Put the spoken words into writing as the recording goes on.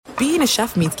being a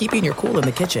chef means keeping your cool in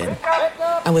the kitchen.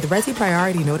 And with Resi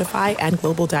Priority Notify and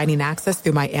Global Dining Access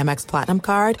through my Amex Platinum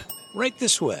card, right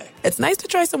this way. It's nice to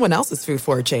try someone else's food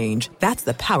for a change. That's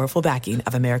the powerful backing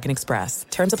of American Express.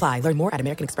 Terms apply. Learn more at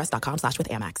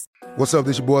americanexpress.com/withAmex. What's up?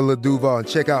 This your boy Lil Duval, and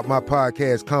check out my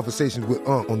podcast, Conversations with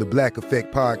Unc, on the Black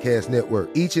Effect Podcast Network.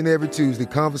 Each and every Tuesday,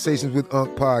 Conversations with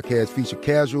Unc podcast feature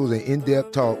casuals and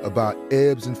in-depth talk about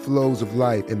ebbs and flows of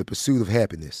life and the pursuit of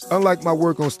happiness. Unlike my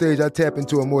work on stage, I tap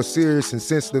into a more serious and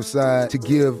sensitive side to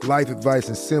give life advice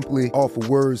and simply offer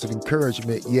words of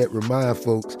encouragement, yet remind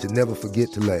folks to never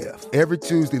forget to laugh. Every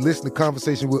Tuesday, listen to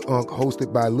Conversation with Unc,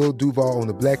 hosted by Lil Duval on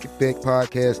the Black Effect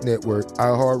Podcast Network,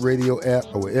 iHeartRadio app,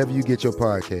 or wherever you get your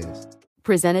podcasts.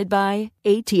 Presented by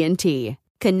AT&T.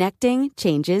 Connecting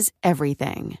changes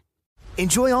everything.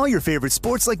 Enjoy all your favorite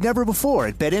sports like never before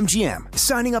at BetMGM.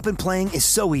 Signing up and playing is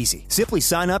so easy. Simply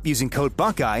sign up using code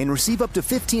Buckeye and receive up to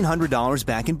 $1,500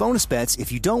 back in bonus bets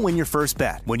if you don't win your first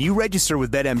bet. When you register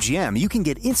with BetMGM, you can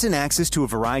get instant access to a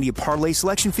variety of parlay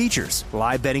selection features,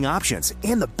 live betting options,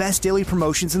 and the best daily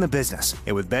promotions in the business.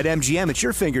 And with BetMGM at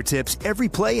your fingertips, every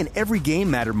play and every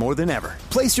game matter more than ever.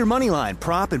 Place your moneyline,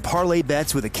 prop, and parlay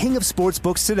bets with the king of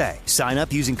sportsbooks today. Sign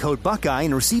up using code Buckeye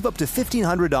and receive up to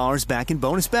 $1,500 back in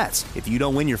bonus bets if you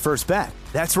don't win your first bet.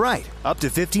 That's right, up to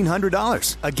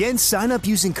 $1,500. Again, sign up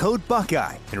using code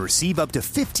Buckeye and receive up to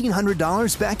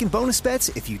 $1,500 back in bonus bets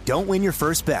if you don't win your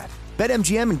first bet.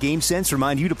 BetMGM and GameSense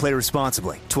remind you to play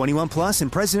responsibly. 21 plus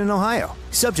and present in Ohio.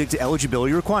 Subject to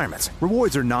eligibility requirements.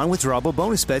 Rewards are non-withdrawable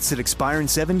bonus bets that expire in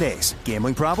 7 days.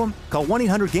 Gambling problem? Call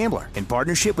 1-800-GAMBLER in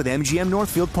partnership with MGM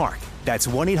Northfield Park. That's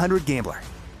 1-800-GAMBLER.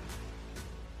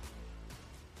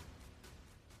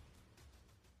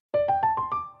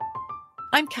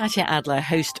 I'm Katya Adler,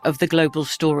 host of The Global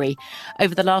Story.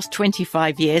 Over the last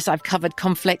 25 years, I've covered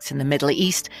conflicts in the Middle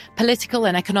East, political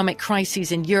and economic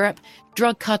crises in Europe,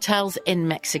 drug cartels in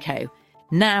Mexico.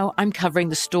 Now I'm covering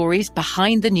the stories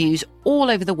behind the news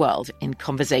all over the world in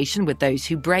conversation with those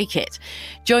who break it.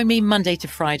 Join me Monday to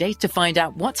Friday to find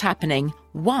out what's happening,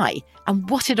 why, and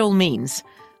what it all means.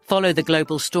 Follow The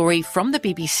Global Story from the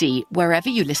BBC wherever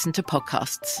you listen to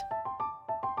podcasts.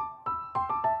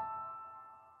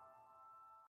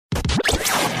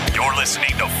 You're listening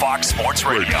to Fox Sports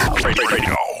Radio.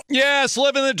 Yes,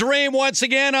 living the dream once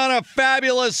again on a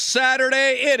fabulous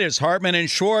Saturday. It is Hartman and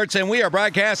Schwartz, and we are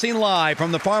broadcasting live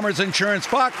from the Farmers Insurance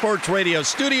Fox Sports Radio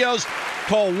studios.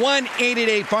 Call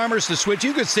 1-888-FARMERS to switch.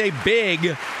 You could save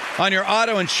big on your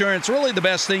auto insurance. Really the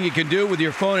best thing you can do with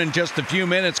your phone in just a few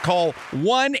minutes. Call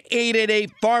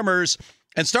 1-888-FARMERS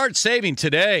and start saving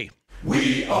today.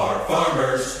 We are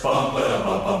farmers. Bum, ba-dum,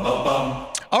 bum, bum, bum, bum.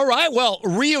 All right, well,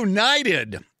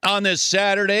 reunited on this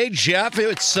Saturday. Jeff,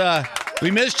 it's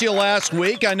we missed you last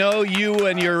week. I know you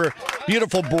and your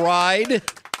beautiful bride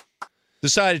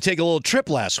decided to take a little trip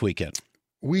last weekend.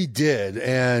 We did,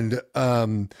 and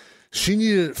she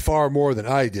needed it far more than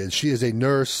I did. She is a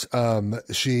nurse.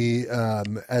 She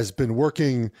has been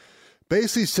working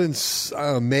basically since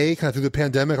May, kind of through the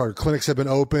pandemic. Our clinics have been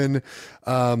open.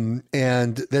 And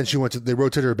then they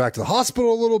rotated her back to the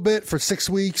hospital a little bit for 6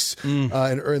 weeks. In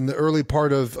the early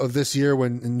part of this year,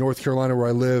 when in North Carolina, where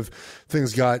I live,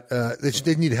 things got,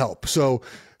 they need help. So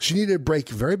she needed a break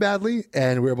very badly,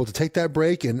 and we were able to take that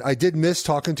break. And I did miss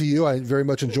talking to you. I very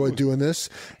much enjoyed doing this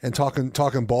and talking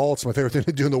ball. It's my favorite thing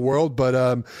to do in the world.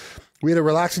 But we had a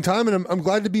relaxing time, and I'm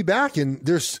glad to be back. And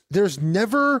there's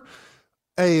never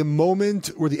a moment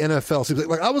where the NFL seems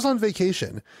like I was on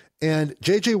vacation and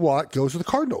JJ Watt goes to the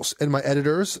Cardinals, and my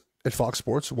editors at Fox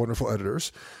Sports, wonderful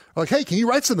editors, are like, hey, can you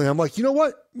write something? I'm like, you know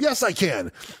what? Yes, I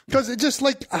can. Because it just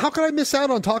like, how could I miss out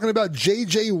on talking about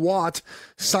JJ Watt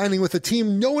signing with a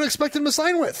team no one expected him to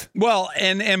sign with? Well,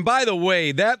 and by the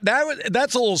way, that's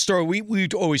a little story. We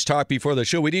always talk before the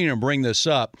show. We didn't even bring this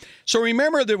up. So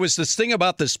remember there was this thing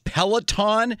about this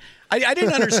Peloton. I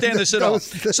didn't understand this at all.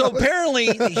 So apparently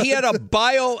he had a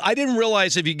bio. I didn't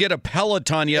realize if you get a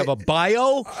Peloton, you have a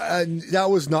bio. That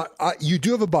was not. You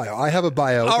do have a bio. I have a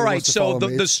bio. All right. So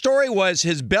the story was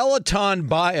his Peloton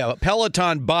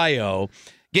bio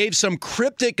gave some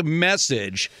cryptic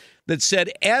message that said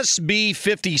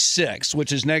SB56,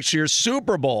 which is next year's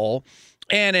Super Bowl.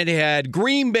 And it had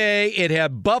Green Bay, it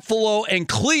had Buffalo, and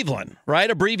Cleveland, right?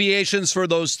 Abbreviations for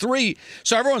those three.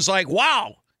 So everyone's like,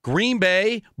 wow. Green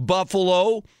Bay,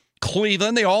 Buffalo,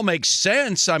 Cleveland, they all make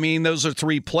sense. I mean, those are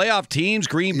three playoff teams.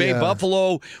 Green Bay,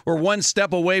 Buffalo were one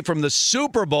step away from the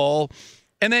Super Bowl.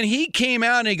 And then he came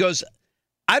out and he goes,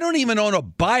 I don't even own a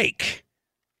bike.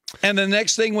 And the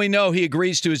next thing we know, he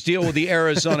agrees to his deal with the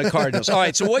Arizona Cardinals. All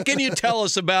right, so what can you tell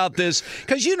us about this?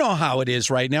 Because you know how it is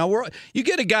right now. You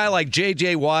get a guy like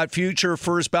J.J. Watt, future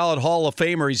first-ballot Hall of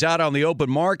Famer. He's out on the open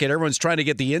market. Everyone's trying to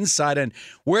get the insight on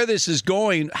where this is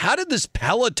going. How did this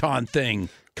Peloton thing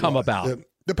come about?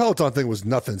 The Peloton thing was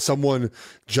nothing. Someone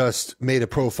just made a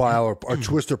profile or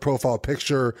twist their profile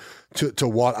picture to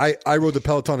Watt. I rode the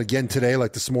Peloton again today,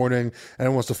 like this morning.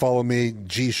 Anyone wants to follow me,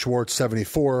 G Schwartz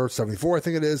 74, I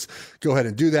think it is. Go ahead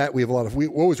and do that. We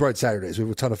always ride Saturdays. We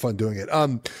have a ton of fun doing it.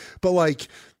 But like,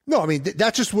 no, I mean,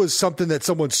 that just was something that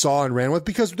someone saw and ran with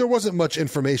because there wasn't much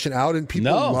information out, and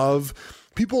people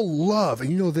love, and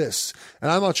you know this,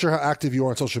 and I'm not sure how active you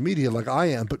are on social media like I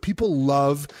am, but people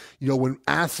love, when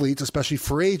athletes, especially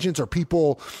free agents or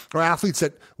people or athletes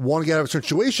that want to get out of a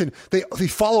situation, they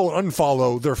follow and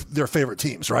unfollow their favorite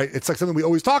teams, right? It's like something we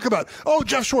always talk about. Oh,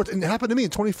 Jeff Schwartz. And it happened to me in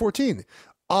 2014.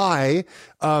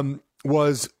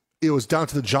 It was down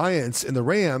to the Giants and the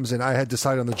Rams, and I had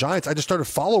decided on the Giants. I just started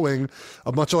following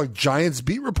a bunch of like Giants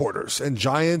beat reporters and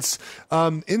Giants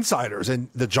insiders and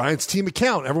the Giants team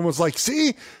account. Everyone was like,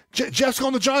 see, Jeff's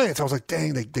going to the Giants. I was like,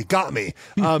 dang, they got me.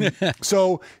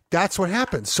 So that's what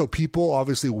happened. So people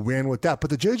obviously ran with that.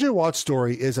 But the J.J. Watt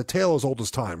story is a tale as old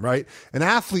as time, right? An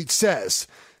athlete says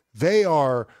they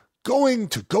are going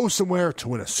to go somewhere to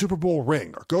win a Super Bowl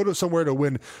ring, or go to somewhere to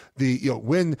win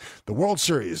the World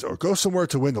Series, or go somewhere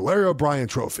to win the Larry O'Brien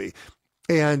Trophy.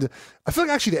 And I feel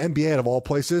like actually the NBA, out of all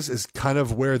places, is kind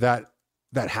of where that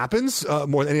happens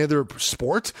more than any other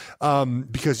sport,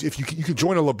 because if you can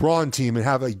join a LeBron team and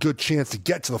have a good chance to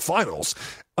get to the finals.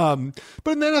 But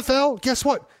in the NFL, guess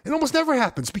what? It almost never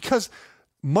happens because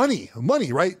money,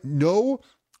 right? No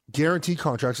guaranteed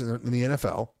contracts in the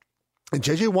NFL. And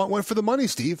J.J. Watt went for the money,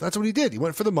 Steve. That's what he did. He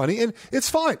went for the money, and it's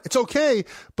fine. It's okay.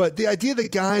 But the idea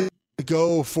that guys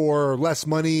go for less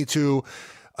money to,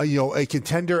 a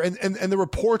contender, and the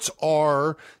reports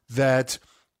are that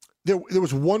there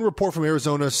was one report from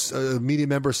Arizona's media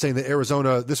member saying that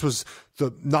Arizona, this was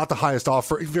not the highest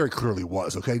offer. It very clearly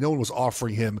was, okay? No one was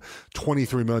offering him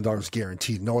 $23 million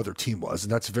guaranteed. No other team was.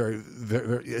 And that's very, very,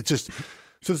 very, it's just,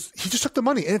 so he just took the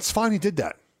money, and it's fine. He did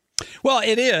that. Well,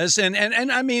 it is. And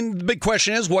I mean, the big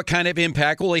question is, what kind of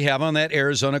impact will he have on that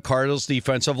Arizona Cardinals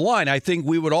defensive line? I think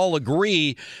we would all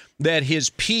agree that his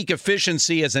peak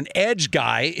efficiency as an edge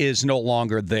guy is no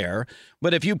longer there.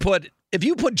 But if you put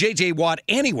J.J. Watt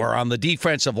anywhere on the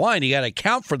defensive line, you got to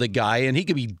account for the guy, and he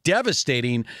could be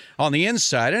devastating on the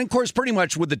inside. And, of course, pretty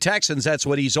much with the Texans, that's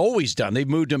what he's always done. They've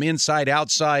moved him inside,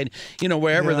 outside,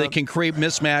 wherever they can create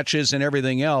mismatches and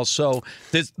everything else. So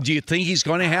do you think he's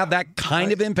going to have that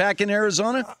kind of impact in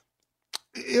Arizona?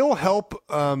 It'll help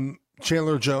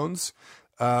Chandler Jones,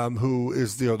 who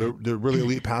is the really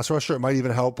elite pass rusher. It might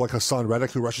even help like Hassan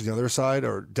Reddick, who rushes the other side,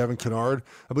 or Devin Kennard.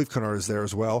 I believe Kennard is there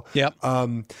as well. Yep.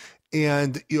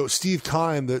 And, Steve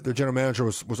Keim, their general manager,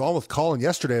 was on with Colin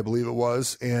yesterday, I believe it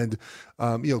was. And,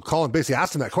 Colin basically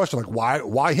asked him that question, like,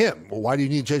 why him? Well, why do you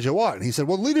need J.J. Watt? And he said,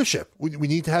 well, leadership. We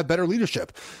need to have better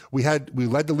leadership. We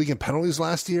led the league in penalties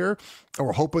last year, and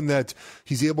we're hoping that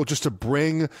he's able just to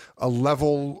bring a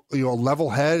level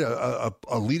head,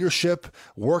 a leadership,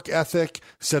 work ethic,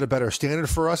 set a better standard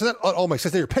for us. And that all makes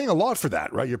sense. You're paying a lot for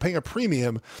that, right? You're paying a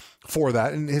premium for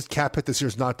that. And his cap hit this year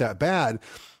is not that bad.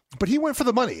 But he went for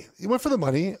the money.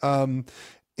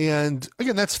 And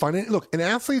again, that's fine. And look, and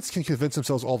athletes can convince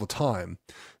themselves all the time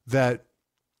that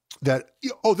this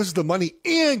is the money.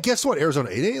 And guess what? Arizona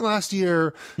 8-8 last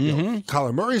year.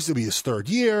 Kyler Murray's going to be his third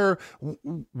year.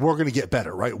 We're going to get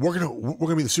better, right? We're going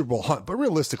to be the Super Bowl hunt. But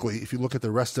realistically, if you look at the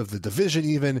rest of the division,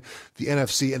 even the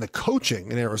NFC and the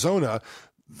coaching in Arizona,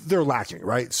 they're lacking,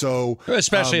 right? So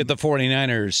especially if the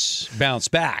 49ers bounce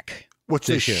back. Which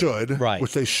they should. Right.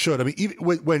 Which they should. I mean, even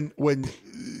when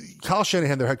Kyle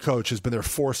Shanahan, their head coach, has been there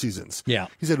 4 seasons. Yeah.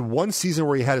 He's had one season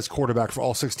where he had his quarterback for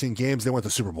all 16 games. They went to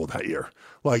the Super Bowl that year.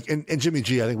 Like, and Jimmy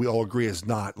G, I think we all agree, is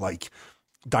not like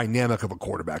dynamic of a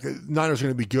quarterback. Niners are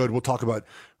going to be good. We'll talk about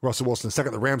Russell Wilson in a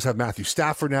second. The Rams have Matthew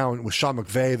Stafford now, and with Sean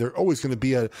McVay, they're always going to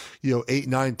be a 8,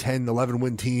 9, 10, 11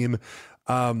 win team.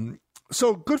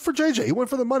 So good for JJ. He went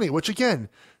for the money, which again,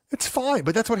 it's fine,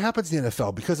 but that's what happens in the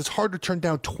NFL because it's hard to turn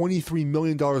down $23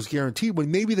 million guaranteed when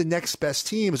maybe the next best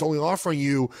team is only offering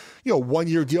you, a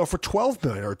 1-year deal for $12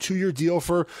 million or a 2-year deal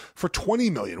for $20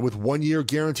 million with 1 year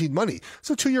guaranteed money.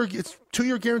 So it's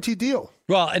 2-year guaranteed deal.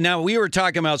 Well, now we were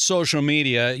talking about social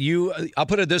media. I'll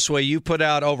put it this way. You put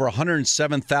out over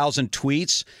 107,000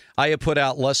 tweets. I have put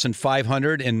out less than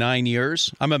 500 in 9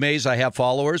 years. I'm amazed I have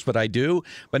followers, but I do,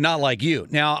 but not like you.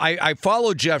 Now, I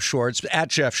follow Jeff Schwartz, at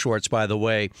Jeff Schwartz, by the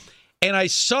way, and I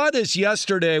saw this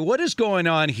yesterday. What is going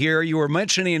on here? You were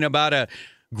mentioning about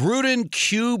Gruden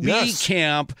QB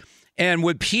camp, and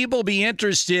would people be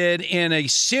interested in a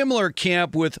similar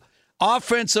camp with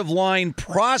offensive line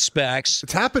prospects?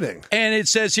 It's happening. And it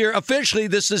says here, officially,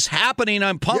 this is happening.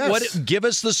 I'm pumped. Yes. Give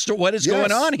us what is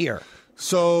going on here.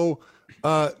 So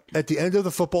at the end of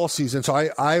the football season, so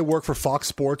I work for Fox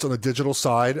Sports on the digital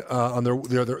side, on their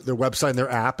website and their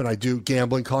app, and I do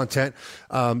gambling content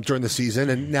during the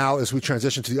season. And now as we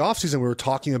transition to the offseason, we were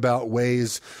talking about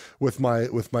ways with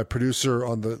my producer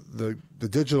on the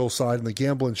digital side and the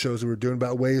gambling shows we were doing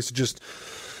about ways to just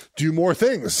do more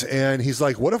things. And he's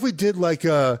like, what if we did like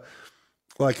you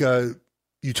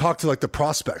talk to like the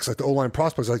prospects, like the O-line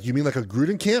prospects, like you mean like a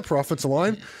Gruden camp for offensive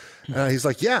line? He's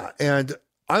like, yeah. And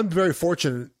I'm very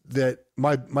fortunate that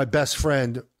my best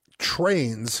friend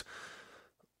trains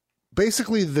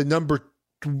basically the number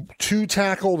 2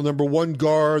 tackle, the number 1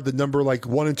 guard, the number like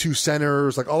 1 and 2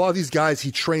 centers, like a lot of these guys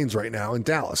he trains right now in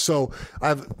Dallas. So I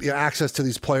have access to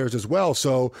these players as well.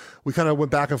 So we kind of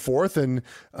went back and forth, and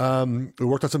we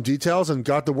worked on some details and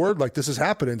got the word like this is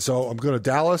happening. So I'm going to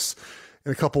Dallas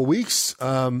in a couple of weeks, where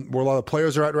a lot of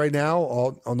players are at right now.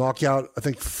 I'll knock out, I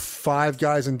think, 5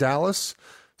 guys in Dallas.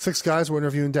 6 guys we're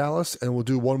interviewing in Dallas, and we'll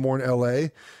do 1 more in LA.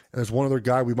 And there's one other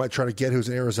guy we might try to get who's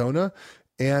in Arizona.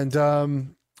 And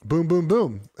boom, boom,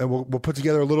 boom. And we'll put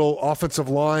together a little offensive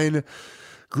line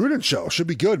Gruden show. Should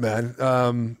be good, man.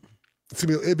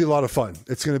 It'll be a lot of fun.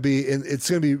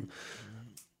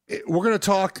 We're going to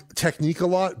talk technique a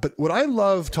lot, but what I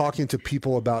love talking to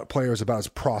people about players about is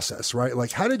process, right?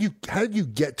 Like how did you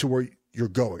get to where you're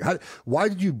going? Why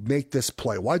did you make this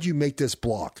play? Why did you make this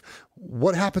block?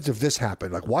 What happens if this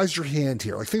happened? Like, why is your hand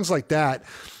here? Like things like that.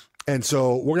 And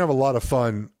so we're going to have a lot of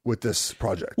fun with this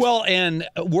project. Well, and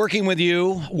working with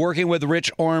you, working with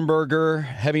Rich Orenberger,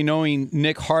 having knowing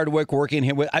Nick Hardwick,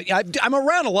 working with, I'm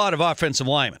around a lot of offensive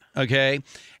linemen, okay?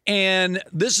 And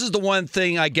this is the one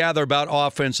thing I gather about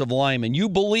offensive linemen. You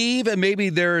believe, and maybe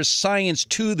there's science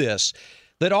to this,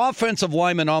 that offensive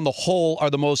linemen on the whole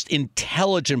are the most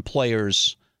intelligent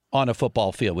players on a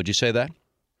football field. Would you say that?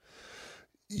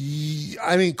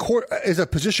 I mean, as a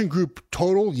position group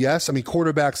total, yes. I mean,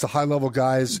 quarterbacks, the high-level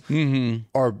guys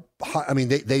are high, I mean,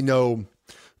 they know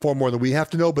far more than we have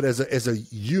to know, but as a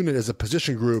unit, as a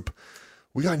position group,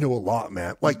 we got to know a lot,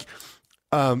 man. Like,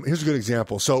 here's a good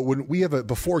example. So when we have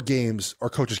before games, our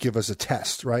coaches give us a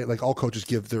test, right? Like all coaches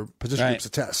give their position groups a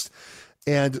test.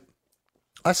 And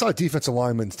I saw a defensive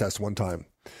lineman's test one time,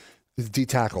 the D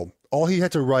tackle. All he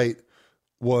had to write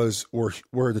was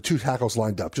where the 2 tackles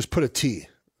lined up. Just put a T,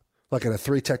 like in a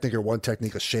 3 technique or 1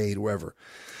 technique, a shade, wherever.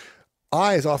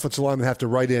 I, as offensive lineman, have to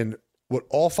write in what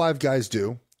all 5 guys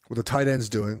do, what the tight end's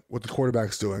doing, what the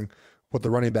quarterback's doing, what the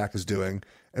running back is doing,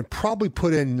 and probably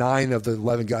put in 9 of the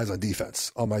 11 guys on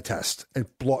defense on my test and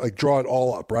draw it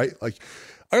all up, right? Like,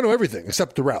 I know everything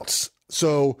except the routes.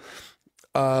 So,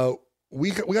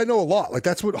 we got to know a lot. Like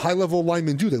that's what high level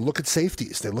linemen do. They look at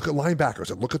safeties. They look at linebackers.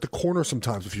 They look at the corner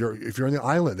sometimes. If you're in the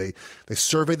island, they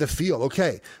survey the field.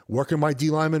 Okay, where can my D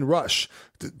lineman rush?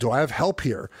 Do I have help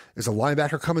here? Is a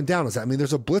linebacker coming down? Does that mean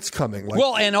there's a blitz coming?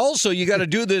 Well, and also you got to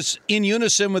do this in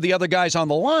unison with the other guys on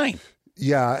the line.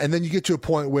 Yeah, and then you get to a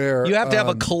point where you have to have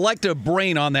a collective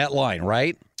brain on that line,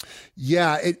 right?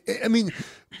 Yeah, I mean.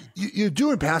 You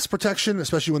do in pass protection,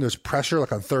 especially when there's pressure,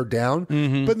 like on third down.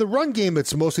 Mm-hmm. But in the run game,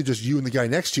 it's mostly just you and the guy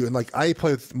next to you. And like I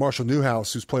play with Marshall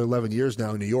Newhouse, who's played 11 years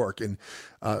now in New York, and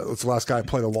it's the last guy I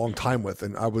played a long time with.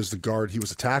 And I was the guard, he was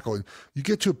the tackle. And you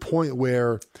get to a point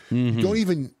where you don't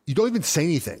even say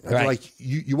anything. Right. Like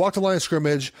you walk the line of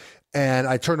scrimmage, and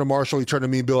I turn to Marshall, he turned to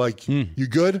me and be like, "You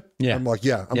good?" Yeah, I'm like,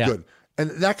 "Yeah, I'm good."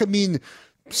 And that could mean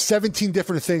 17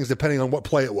 different things depending on what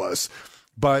play it was.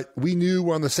 But we knew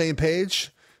we're on the same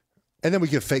page. And then we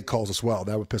get fake calls as well.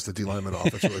 That would piss the D lineman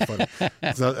off. It's really funny.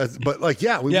 But like,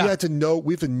 we have to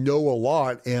know a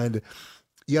lot, and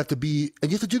you have to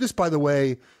do this, by the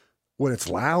way, when it's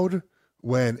loud,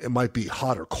 when it might be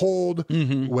hot or cold,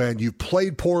 when you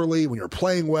played poorly, when you're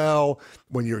playing well,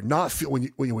 when you're not when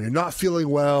you're not feeling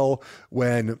well,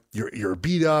 when you're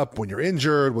beat up, when you're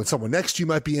injured, when someone next to you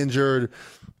might be injured,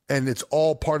 and it's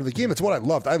all part of the game. It's what I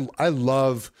loved. I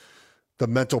love the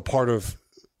mental part of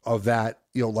that.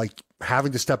 You know, like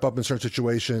having to step up in certain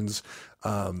situations,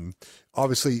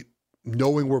 obviously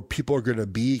knowing where people are going to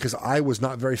be, because I was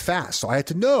not very fast. So I had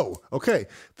to know, okay,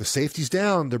 the safety's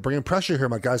down. They're bringing pressure here.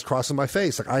 My guy's crossing my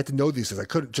face. Like I had to know these things. I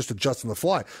couldn't just adjust on the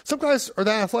fly. Some guys are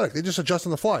that athletic. They just adjust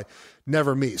on the fly.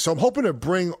 Never me. So I'm hoping to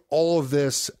bring all of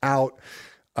this out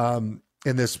in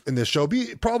this show.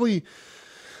 Be probably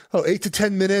 8 to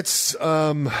 10 minutes.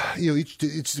 Each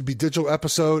to be digital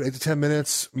episode, 8 to 10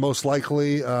 minutes, most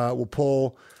likely. We'll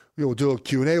pull We'll do a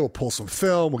Q&A. We'll pull some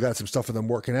film. We got some stuff of them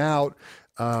working out.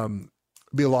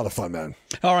 Be a lot of fun, man.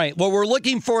 All right. Well, we're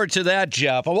looking forward to that,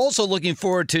 Jeff. I'm also looking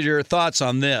forward to your thoughts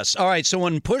on this. All right. So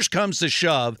when push comes to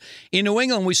shove, in New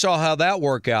England, we saw how that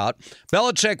worked out.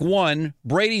 Belichick won.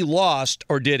 Brady lost,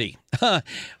 or did he?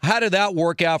 How did that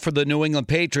work out for the New England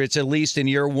Patriots, at least in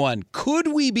year one? Could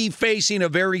we be facing a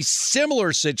very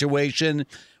similar situation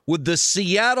with the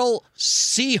Seattle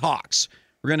Seahawks?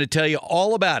 We're going to tell you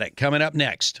all about it coming up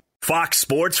next. Fox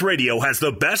Sports Radio has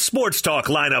the best sports talk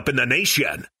lineup in the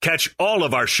nation. Catch all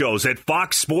of our shows at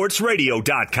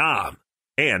foxsportsradio.com.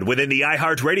 And within the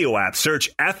iHeartRadio app,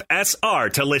 search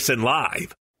FSR to listen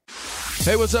live.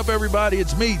 Hey, what's up, everybody?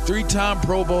 It's me, three-time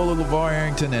Pro Bowler LeVar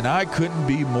Arrington, and I couldn't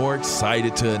be more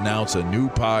excited to announce a new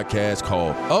podcast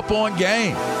called Up On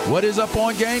Game. What is Up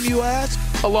On Game, you ask?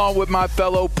 Along with my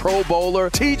fellow Pro Bowler,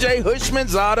 TJ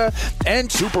Houshmandzadeh,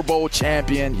 and Super Bowl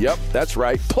champion, yep, that's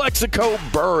right, Plexico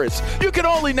Burress. You can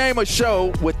only name a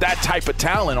show with that type of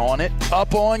talent on it.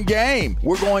 Up On Game.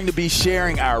 We're going to be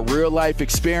sharing our real-life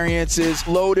experiences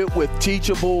loaded with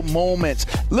teachable moments.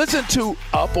 Listen to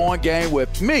Up On Game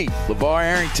with me, LeVar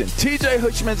Arrington, TJ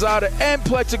Houshmandzadeh, and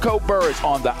Plexico Burress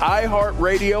on the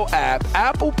iHeartRadio app,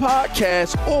 Apple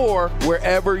Podcasts, or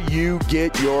wherever you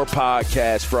get your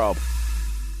podcasts from.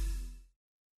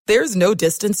 There's no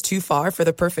distance too far for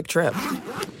the perfect trip.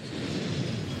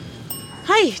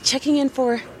 Hi, checking in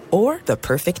for... Or the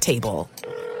perfect table.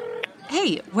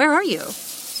 Hey, where are you?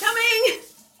 Coming!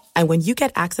 And when you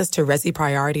get access to Resi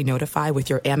Priority Notify with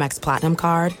your Amex Platinum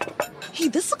card... Hey,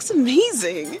 this looks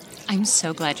amazing. I'm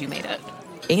so glad you made it.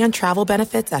 And travel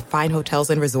benefits at fine hotels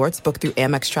and resorts booked through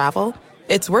Amex Travel,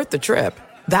 it's worth the trip.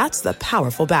 That's the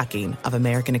powerful backing of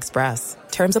American Express.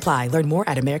 Terms apply. Learn more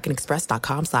at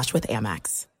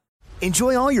americanexpress.com/withAmex.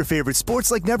 Enjoy all your favorite sports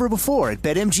like never before at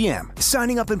BetMGM.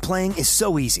 Signing up and playing is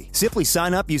so easy. Simply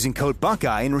sign up using code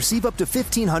Buckeye and receive up to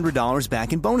 $1,500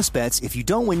 back in bonus bets if you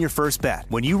don't win your first bet.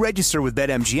 When you register with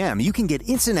BetMGM, you can get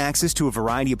instant access to a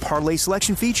variety of parlay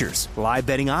selection features, live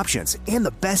betting options, and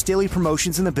the best daily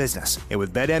promotions in the business. And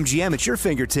with BetMGM at your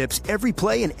fingertips, every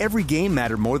play and every game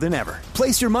matter more than ever.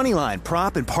 Place your moneyline,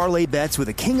 prop, and parlay bets with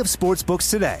the king of sportsbooks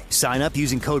today. Sign up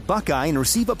using code Buckeye and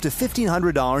receive up to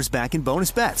 $1,500 back in bonus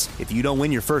bets if you don't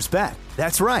win your first bet.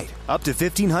 That's right, up to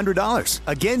 $1,500.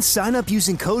 Again, sign up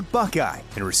using code Buckeye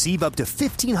and receive up to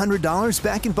 $1,500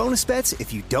 back in bonus bets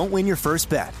if you don't win your first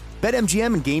bet.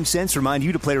 BetMGM and GameSense remind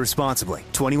you to play responsibly.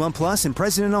 21 plus and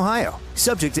present in Ohio.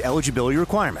 Subject to eligibility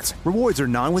requirements. Rewards are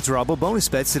non-withdrawable bonus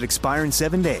bets that expire in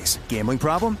 7 days. Gambling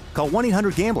problem? Call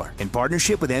 1-800-GAMBLER in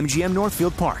partnership with MGM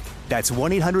Northfield Park. That's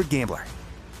 1-800-GAMBLER.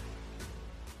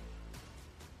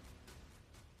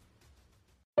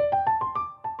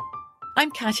 I'm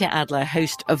Katya Adler,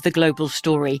 host of The Global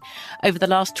Story. Over the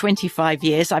last 25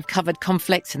 years, I've covered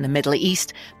conflicts in the Middle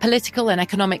East, political and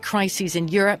economic crises in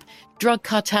Europe, drug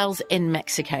cartels in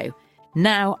Mexico.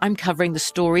 Now I'm covering the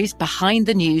stories behind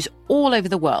the news all over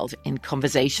the world in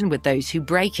conversation with those who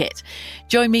break it.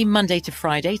 Join me Monday to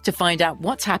Friday to find out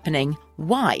what's happening,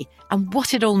 why, and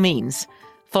what it all means.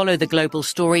 Follow The Global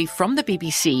Story from the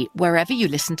BBC wherever you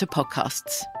listen to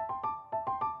podcasts.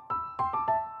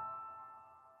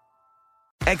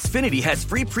 Xfinity has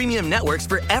free premium networks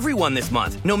for everyone this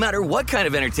month, no matter what kind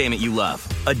of entertainment you love.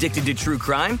 Addicted to true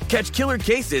crime? Catch killer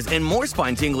cases and more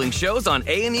spine-tingling shows on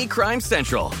A&E Crime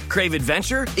Central. Crave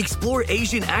adventure? Explore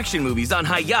Asian action movies on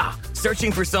Hi-Ya.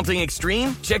 Searching for something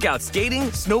extreme? Check out skating,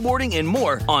 snowboarding, and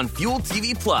more on Fuel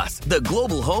TV Plus, the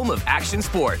global home of action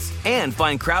sports. And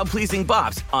find crowd-pleasing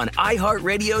bops on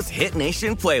iHeartRadio's Hit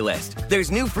Nation playlist. There's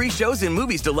new free shows and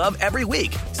movies to love every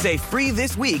week. Say free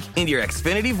this week in your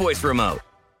Xfinity voice remote.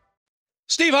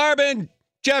 Steve Harbin,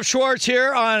 Jeff Schwartz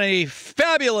here on a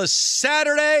fabulous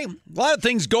Saturday. A lot of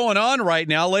things going on right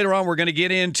now. Later on, we're going to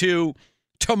get into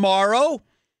tomorrow.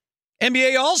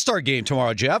 NBA All-Star Game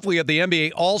tomorrow, Jeff. We have the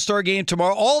NBA All-Star Game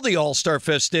tomorrow. All the All-Star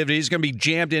festivities going to be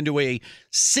jammed into a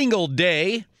single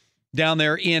day down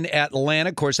there in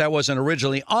Atlanta. Of course, that wasn't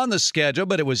originally on the schedule,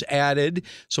 but it was added.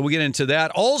 So we'll get into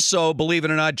that. Also, believe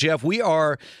it or not, Jeff, we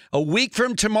are a week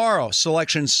from tomorrow,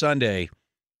 Selection Sunday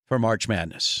for March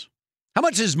Madness. How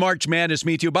much does March Madness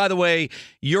mean to you? By the way,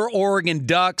 your Oregon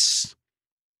Ducks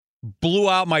blew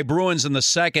out my Bruins in the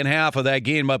second half of that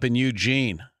game up in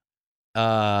Eugene.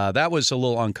 That was a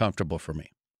little uncomfortable for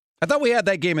me. I thought we had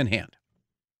that game in hand.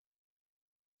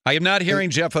 I am not hearing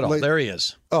Jeff at all. There he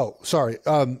is. Oh, sorry.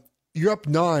 You're up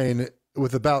 9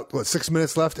 with about, 6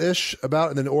 minutes left-ish,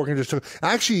 and then Oregon just took...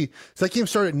 Actually, that game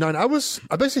started at 9.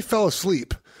 I basically fell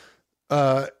asleep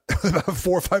about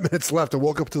 4 or 5 minutes left. I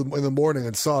woke up in the morning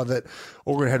and saw that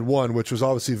Oregon had won, which was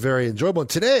obviously very enjoyable. And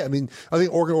today, I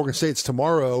think Oregon State's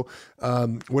tomorrow.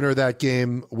 Winner of that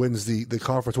game wins the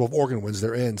conference. Well, if Oregon wins,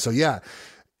 they're in. So yeah,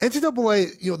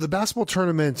 NCAA, the basketball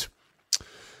tournament,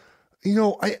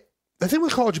 I think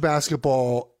with college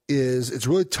basketball it's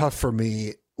really tough for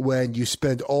me when you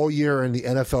spend all year in the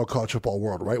NFL college football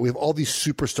world, right? We have all these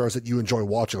superstars that you enjoy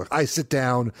watching. Like I sit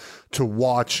down to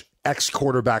watch X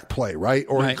quarterback play, right?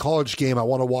 Or in a college game, I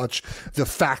want to watch the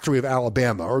factory of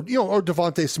Alabama, or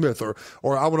Devontae Smith, or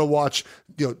I want to watch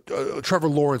Trevor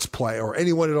Lawrence play, or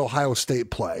anyone at Ohio State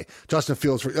play, Justin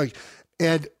Fields.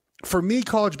 And for me,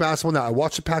 college basketball now, I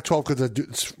watch the Pac-12 because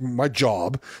it's my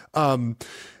job,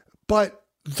 but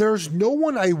there's no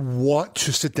one I want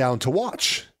to sit down to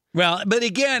watch. Well, but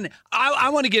again, I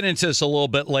want to get into this a little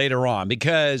bit later on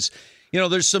because,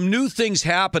 there's some new things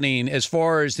happening as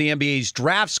far as the NBA's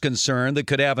draft's concerned that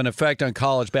could have an effect on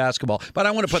college basketball. But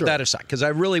I want to put that aside because I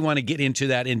really want to get into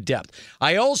that in depth.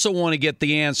 I also want to get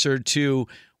the answer to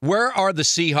where are the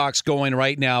Seahawks going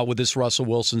right now with this Russell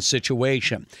Wilson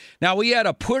situation. Now, we had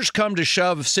a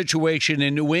push-come-to-shove situation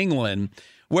in New England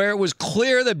where it was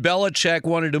clear that Belichick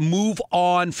wanted to move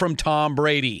on from Tom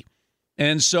Brady.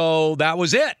 And so that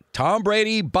was it. Tom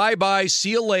Brady, bye-bye,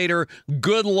 see you later,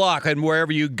 good luck, and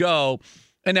wherever you go.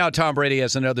 And now Tom Brady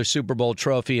has another Super Bowl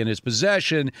trophy in his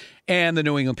possession, and the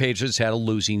New England Patriots had a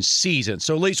losing season.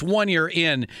 So at least 1 year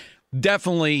in,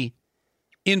 definitely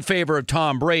in favor of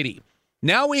Tom Brady.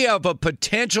 Now we have a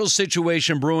potential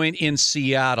situation brewing in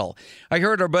Seattle. I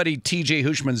heard our buddy TJ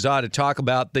Hushmanzada talk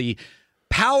about the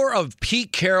power of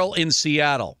Pete Carroll in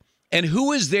Seattle. And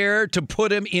who is there to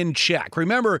put him in check?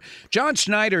 Remember, John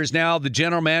Schneider is now the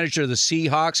general manager of the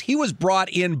Seahawks. He was brought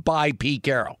in by Pete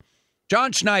Carroll.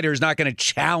 John Schneider is not going to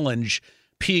challenge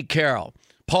Pete Carroll.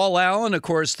 Paul Allen, of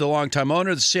course, the longtime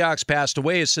owner of the Seahawks, passed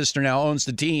away. His sister now owns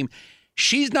the team.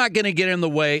 She's not going to get in the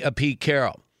way of Pete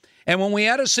Carroll. And when we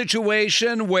had a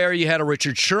situation where you had a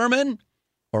Richard Sherman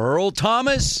or Earl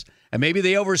Thomas, and maybe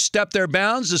they overstepped their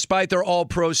bounds despite their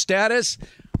all-pro status,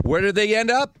 where did they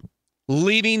end up?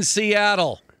 Leaving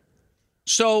Seattle.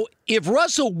 So if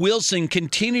Russell Wilson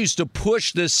continues to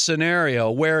push this scenario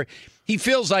where he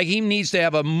feels like he needs to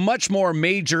have a much more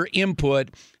major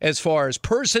input as far as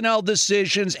personnel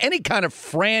decisions, any kind of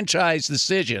franchise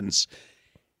decisions,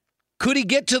 could he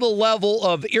get to the level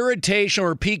of irritation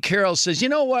where Pete Carroll says, you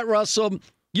know what, Russell,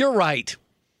 you're right.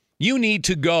 You need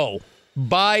to go.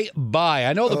 Bye-bye.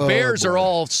 I know the Bears are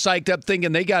all psyched up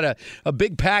thinking they got a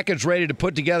big package ready to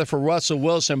put together for Russell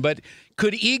Wilson, but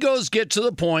could egos get to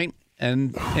the point,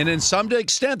 and in some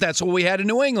extent that's what we had in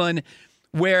New England,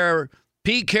 where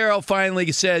Pete Carroll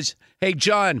finally says, hey,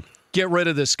 John, get rid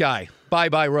of this guy.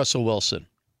 Bye-bye, Russell Wilson.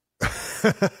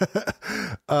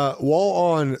 While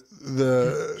on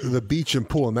the beach and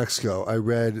pool in Mexico, I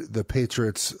read the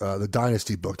Patriots, the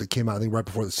Dynasty book that came out, I think, right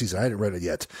before the season. I hadn't read it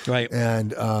yet. Right.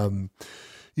 And,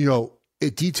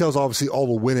 it details, obviously, all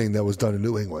the winning that was done in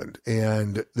New England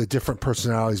and the different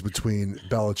personalities between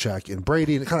Belichick and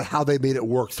Brady and kind of how they made it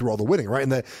work through all the winning, right?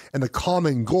 And the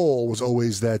common goal was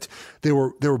always that they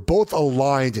were both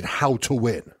aligned in how to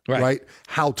win, right?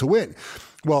 How to win.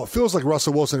 Well, it feels like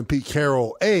Russell Wilson and Pete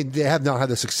Carroll, A, they have not had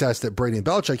the success that Brady and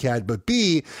Belichick had, but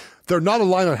B, they're not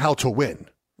aligned on how to win,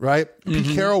 right? Mm-hmm.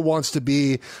 Pete Carroll wants to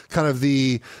be kind of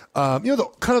the more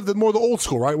the old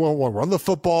school, right? We want to run the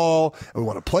football, and we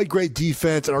want to play great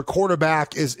defense, and our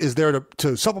quarterback is there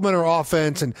to supplement our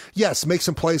offense, and yes, make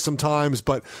some plays sometimes,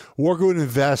 but we're going to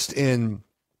invest in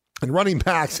running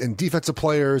backs and defensive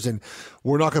players, and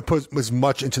we're not going to put as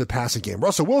much into the passing game.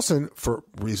 Russell Wilson, for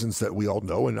reasons that we all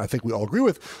know and I think we all agree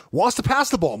with, wants to pass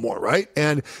the ball more, right?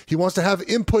 And he wants to have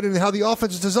input in how the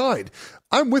offense is designed.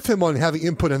 I'm with him on having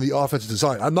input in the offensive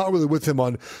design. I'm not really with him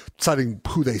on deciding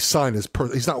who they sign as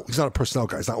he's not a personnel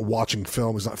guy. He's not watching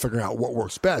film. He's not figuring out what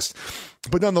works best.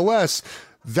 But nonetheless,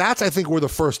 that's, I think, where the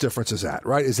first difference is at,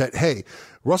 right? Is that, hey,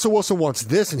 Russell Wilson wants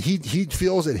this, and he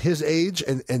feels at his age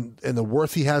and the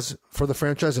worth he has for the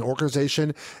franchise and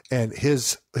organization and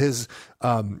his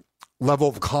level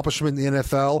of accomplishment in the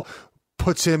NFL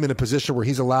puts him in a position where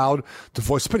he's allowed to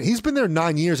voice opinion. He's been there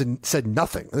 9 years and said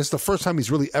nothing. And this is the first time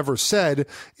he's really ever said.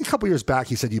 A couple years back,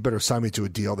 he said, "You better sign me to a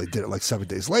deal." They did it like 7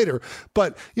 days later.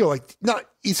 But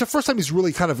it's the first time he's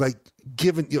really kind of like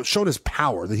given, shown his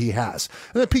power that he has.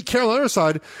 And then Pete Carroll on the other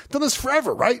side, done this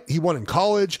forever, right? He won in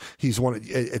college. He's won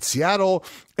at Seattle,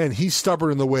 and he's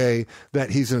stubborn in the way that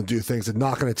he's going to do things and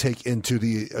not going to take into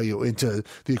the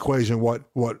equation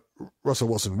what Russell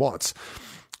Wilson wants.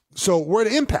 So we're at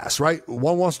an impasse, right?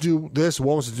 One wants to do this,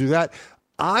 one wants to do that.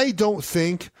 I don't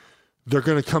think they're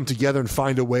going to come together and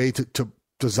find a way to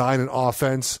design an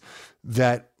offense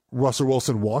that Russell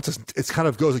Wilson wants. It kind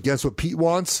of goes against what Pete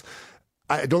wants.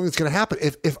 I don't think it's going to happen.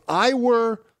 If I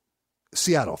were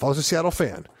Seattle, if I was a Seattle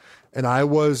fan and I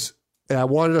wanted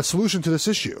a solution to this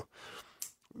issue,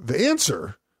 the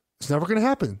answer is never going to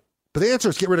happen. But the answer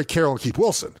is get rid of Carroll and keep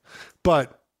Wilson.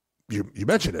 But you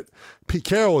mentioned it. Pete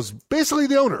Carroll is basically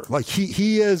the owner. Like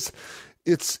he is.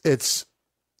 It's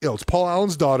Paul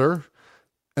Allen's daughter,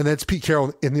 and then it's Pete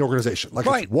Carroll in the organization. Like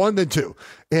right. It's one, then two,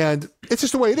 and it's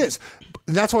just the way it is.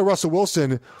 And that's why Russell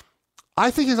Wilson, I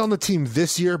think, is on the team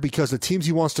this year because the teams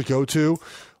he wants to go to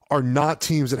are not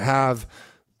teams that have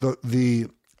the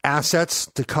assets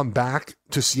to come back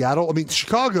to Seattle. I mean,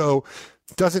 Chicago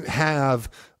doesn't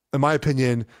have, in my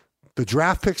opinion, the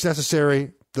draft picks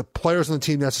necessary, the players on the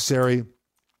team necessary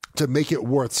to make it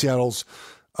worth Seattle's.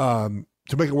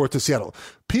 To make it worth to Seattle.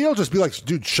 Pete will just be like,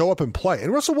 dude, show up and play.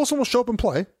 And Russell Wilson will show up and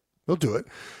play. He'll do it.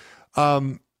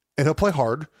 And he'll play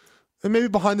hard. And maybe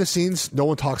behind the scenes, no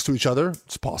one talks to each other.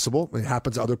 It's possible. It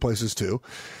happens other places too.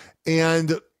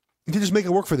 And you just make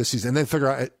it work for this season and then figure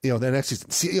out, the next season.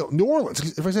 See, New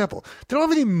Orleans, for example, they don't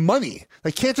have any money.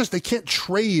 They can't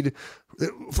trade. They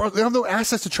have no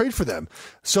assets to trade for them.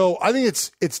 So I think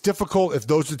it's difficult if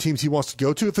those are the teams he wants to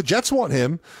go to. If the Jets want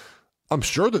him, I'm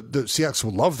sure that the Seahawks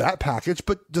will love that package,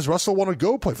 but does Russell want to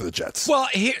go play for the Jets? Well,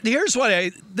 this is what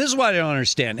I don't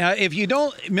understand. Now, if you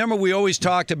don't remember, we always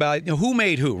talked about who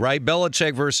made who, right?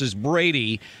 Belichick versus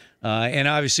Brady, and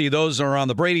obviously those that are on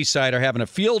the Brady side are having a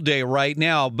field day right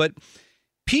now. But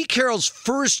Pete Carroll's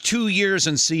first 2 years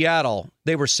in Seattle,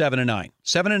 they were 7-9,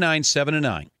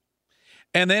 7-9.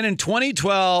 And then in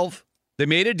 2012, they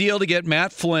made a deal to get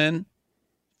Matt Flynn,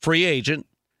 free agent.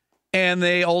 And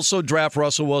they also draft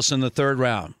Russell Wilson in the third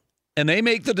round. And they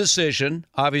make the decision,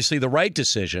 obviously the right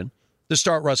decision, to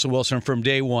start Russell Wilson from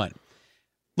day one.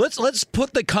 Let's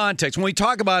put the context. When we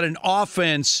talk about an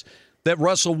offense that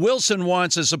Russell Wilson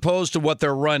wants as opposed to what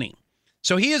they're running.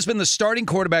 So he has been the starting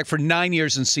quarterback for 9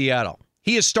 years in Seattle.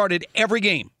 He has started every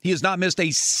game. He has not missed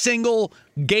a single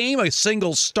game, a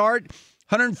single start.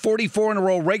 144 in a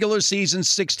row regular season,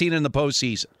 16 in the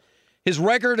postseason. His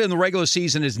record in the regular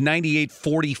season is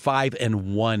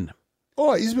 98-45-1.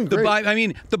 Oh, he's been great.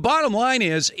 The bottom line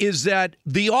is that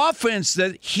the offense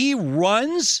that he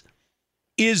runs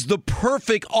is the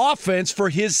perfect offense for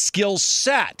his skill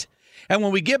set. And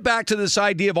when we get back to this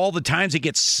idea of all the times he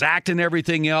gets sacked and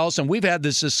everything else, and we've had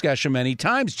this discussion many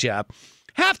times, Jeff,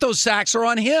 half those sacks are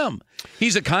on him.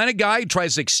 He's the kind of guy who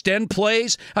tries to extend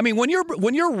plays. I mean, when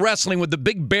you're wrestling with the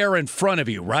big bear in front of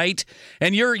you, right?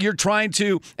 And you're trying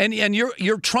to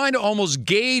you're trying to almost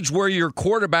gauge where your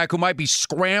quarterback who might be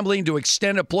scrambling to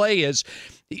extend a play is.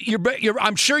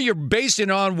 I'm sure you're basing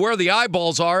it on where the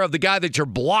eyeballs are of the guy that you're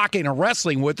blocking or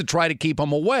wrestling with to try to keep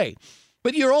him away.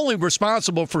 But you're only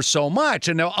responsible for so much,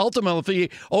 and now ultimately,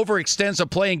 if he overextends a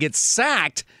play and gets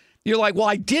sacked, you're like, well,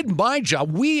 I did my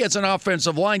job. We as an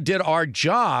offensive line did our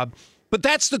job, but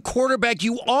that's the quarterback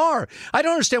you are. I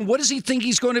don't understand. What does he think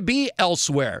he's going to be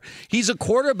elsewhere? He's a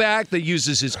quarterback that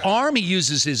uses his arm. He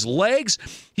uses his legs.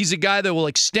 He's a guy that will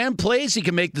extend plays. He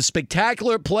can make the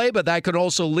spectacular play, but that could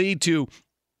also lead to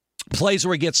plays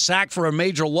where he gets sacked for a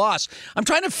major loss. I'm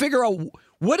trying to figure out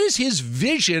what is his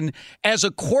vision as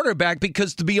a quarterback,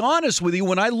 because to be honest with you,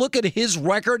 when I look at his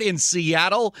record in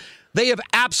Seattle, they have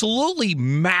absolutely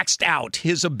maxed out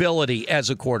his ability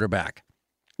as a quarterback.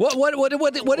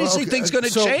 What is he think's going to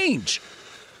change?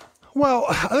 Well,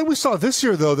 I think we saw this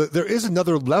year, though, that there is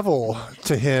another level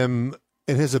to him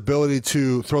in his ability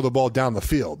to throw the ball down the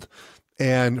field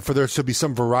and for there to be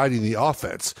some variety in the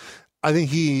offense. I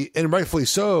think and rightfully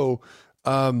so,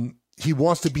 he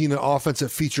wants to be in an offense that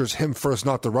features him first,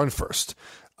 not the run first.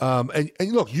 And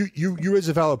look, you raise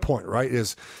a valid point,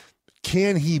 right?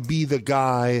 Can he be the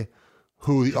guy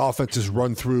who the offense is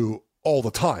run through all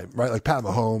the time, right? Like Pat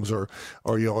Mahomes or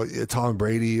Tom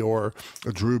Brady or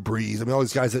Drew Brees. I mean, all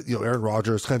these guys that, Aaron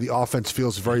Rodgers, kind of the offense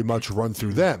feels very much run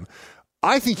through them.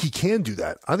 I think he can do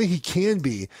that. I think he can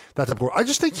be that type of player. I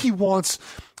just think he wants,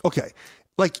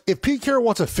 like if Pete Carroll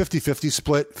wants a 50-50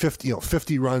 split,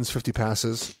 50 runs, 50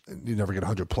 passes, you never get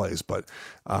 100 plays, but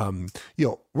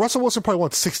Russell Wilson probably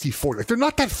wants 60-40. Like they're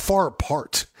not that far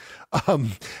apart. I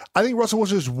think Russell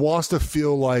Wilson just wants to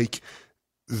feel like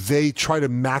they try to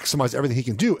maximize everything he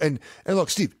can do. And look,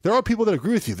 Steve, there are people that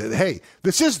agree with you that, hey,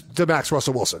 this is the max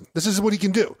Russell Wilson. This is what he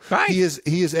can do. Right. He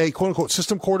is a quote unquote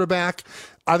system quarterback.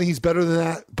 I think he's better than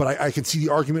that, but I can see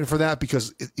the argument for that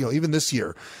because even this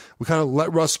year we kind of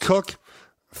let Russ cook.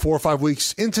 4 or 5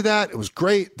 weeks into that, it was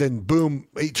great. Then boom,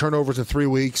 8 turnovers in 3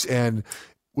 weeks, and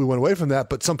we went away from that.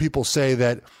 But some people say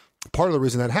that part of the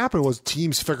reason that happened was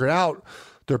teams figured out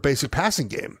their basic passing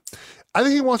game. I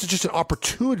think he wants just an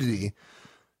opportunity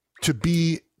to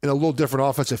be in a little different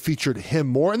offense that featured him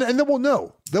more. And then we'll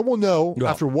know. Then we'll know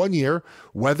after 1 year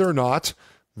whether or not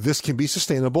this can be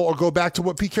sustainable or go back to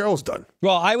what Pete Carroll's done.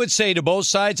 Well, I would say to both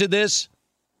sides of this,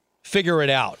 figure it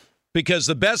out. Because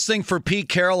the best thing for Pete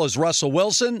Carroll is Russell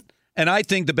Wilson, and I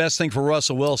think the best thing for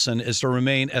Russell Wilson is to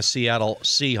remain a Seattle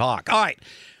Seahawk. All right,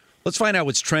 let's find out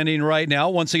what's trending right now.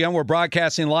 Once again, we're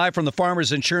broadcasting live from the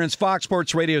Farmers Insurance Fox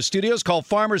Sports Radio studios. Call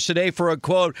Farmers today for a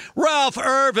quote. Ralph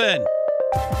Irvin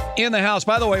in the house.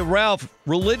 By the way, Ralph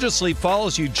religiously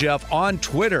follows you, Jeff, on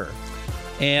Twitter.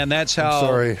 And that's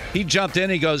how he jumped in.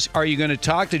 He goes, are you going to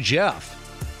talk to Jeff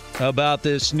about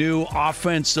this new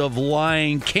offensive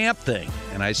line camp thing?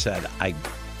 And I said, I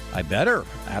better,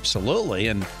 absolutely.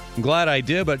 And I'm glad I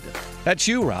did, but that's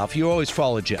you, Ralph. You always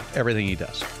follow Jeff, everything he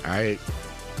does.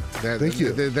 Thank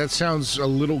you. That sounds a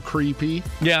little creepy.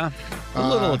 Yeah, a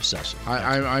little obsessive.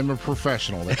 I'm a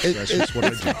professional. That's just what I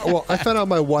do. Well, I found out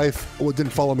my wife didn't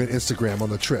follow me on Instagram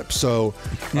on the trip, so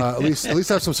at least I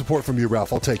have some support from you,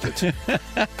 Ralph. I'll take it.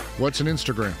 What's an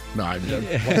Instagram? No,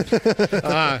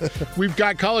 we've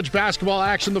got college basketball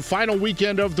action, the final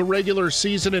weekend of the regular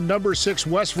season, and number 6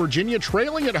 West Virginia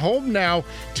trailing at home now.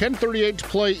 10:38 to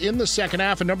play in the second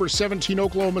half, and number 17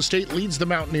 Oklahoma State leads the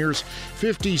Mountaineers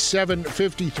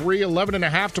 57-53.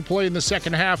 11.5 to play in the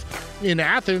second half in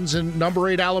Athens, and number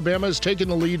 8 Alabama is taking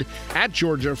the lead at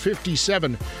Georgia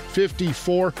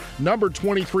 57-54. Number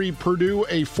 23 Purdue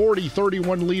a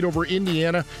 40-31 lead over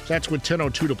Indiana. That's with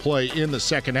 10:02 to play in the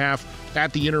second half.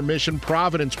 At the intermission,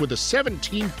 Providence with a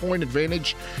 17-point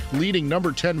advantage, leading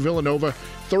number 10 Villanova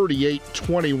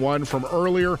 38-21 from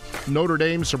earlier. Notre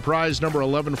Dame surprised number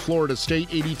 11 Florida State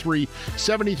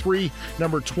 83-73.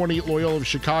 Number 20 Loyola of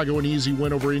Chicago an easy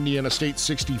win over Indiana State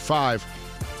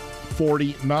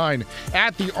 65-49.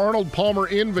 At the Arnold Palmer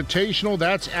Invitational,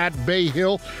 that's at Bay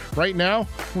Hill right now.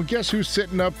 Well, guess who's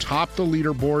sitting up top the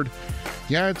leaderboard?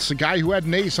 Yeah, it's the guy who had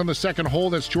an ace on the second hole.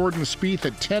 That's Jordan Spieth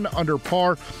at 10 under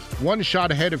par. One shot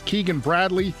ahead of Keegan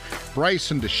Bradley,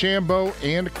 Bryson DeChambeau,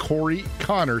 and Corey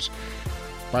Connors.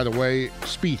 By the way,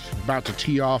 Spieth about to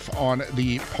tee off on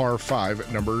the par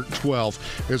 5, number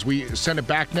 12. As we send it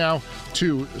back now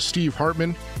to Steve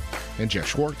Hartman and Jeff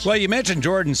Schwartz. Well, you mentioned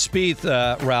Jordan Spieth,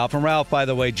 Ralph. And Ralph, by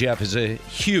the way, Jeff, is a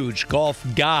huge golf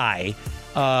guy.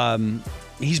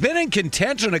 He's been in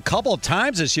contention a couple of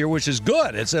times this year, which is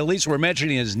good. It's at least we're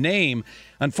mentioning his name.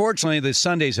 Unfortunately, the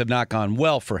Sundays have not gone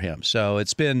well for him. So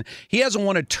he hasn't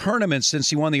won a tournament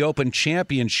since he won the Open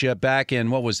Championship back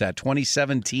in,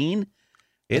 2017?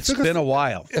 It's been a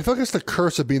while. I feel like it's the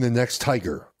curse of being the next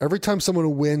Tiger. Every time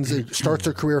someone wins, it starts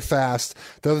their career fast,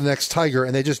 they're the next Tiger,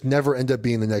 and they just never end up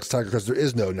being the next Tiger because there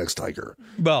is no next Tiger.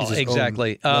 Well,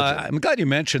 exactly. I'm glad you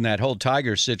mentioned that whole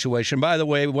Tiger situation. By the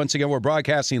way, once again, we're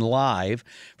broadcasting live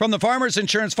from the Farmers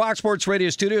Insurance Fox Sports Radio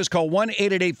studios. Call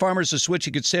 1-888-FARMERS to switch.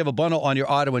 You could save a bundle on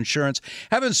your auto insurance.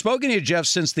 Haven't spoken to you, Jeff,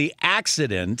 since the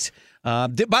accident.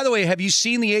 By the way, have you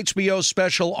seen the HBO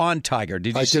special on Tiger?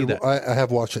 Did you see that? I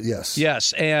have watched it, yes.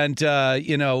 Yes, and,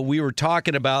 we were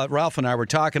talking about, Ralph and I were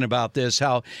talking about this,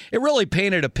 how it really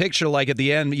painted a picture, like at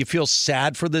the end, you feel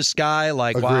sad for this guy,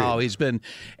 like, Agreed. Wow, he's been,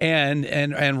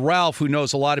 and Ralph, who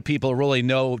knows a lot of people really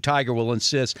know Tiger, will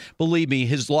insist, believe me,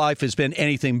 his life has been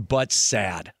anything but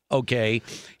sad. Okay,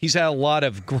 he's had a lot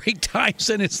of great times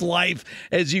in his life,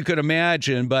 as you could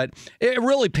imagine, but it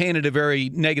really painted a very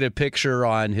negative picture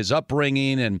on his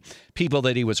upbringing and people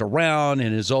that he was around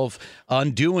and his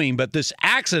undoing. But this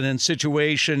accident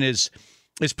situation is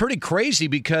pretty crazy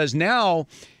because now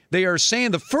they are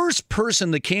saying the first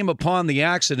person that came upon the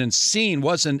accident scene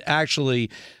wasn't actually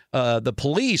the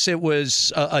police. It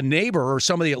was a neighbor or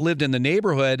somebody that lived in the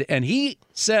neighborhood, and he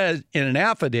said in an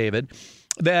affidavit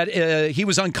that he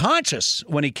was unconscious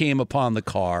when he came upon the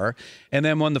car, and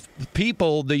then when the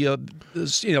people,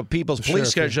 people's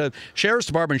police sheriff's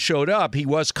department showed up, he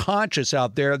was conscious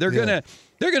out there. They're gonna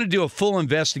do a full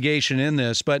investigation in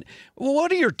this. But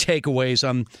what are your takeaways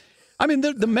on? I mean,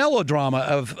 the melodrama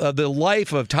of the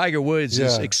life of Tiger Woods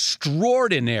is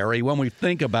extraordinary when we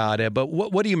think about it. But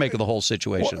what do you make of the whole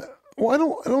situation? Well, I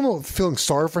don't know if feeling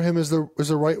sorry for him is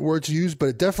the right word to use, but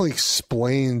it definitely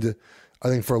explained, I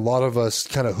think, for a lot of us,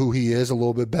 kind of who he is a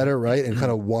little bit better, right? And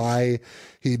kind of why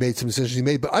he made some decisions he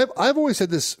made. But I've always said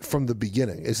this from the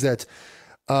beginning, is that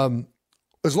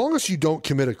as long as you don't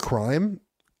commit a crime,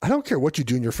 I don't care what you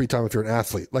do in your free time if you're an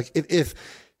athlete. Like if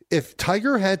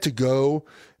Tiger had to go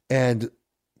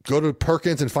to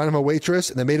Perkins and find him a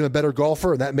waitress, and that made him a better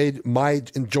golfer, and that made my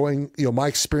enjoying, my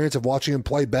experience of watching him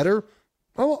play better,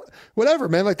 well, whatever,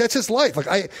 man. Like, that's his life. Like,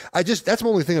 I just, that's my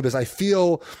only thing of this. I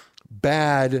feel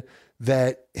bad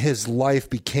that his life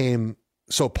became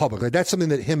so public. Like, that's something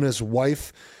that him and his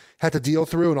wife had to deal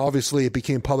through, and obviously it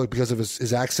became public because of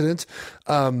his accident.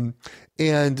 And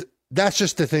that's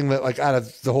just the thing that, like, out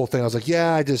of the whole thing, I was like,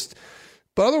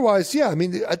 but otherwise, I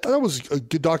mean, I thought it was a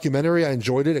good documentary. I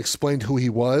enjoyed it, explained who he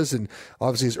was and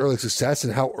obviously his early success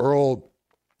and how Earl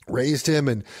raised him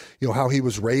and, how he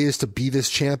was raised to be this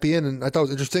champion. And I thought it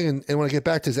was interesting. And when I get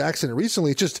back to his accident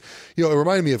recently, it just, it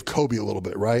reminded me of Kobe a little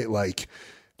bit, right? Like,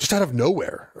 just out of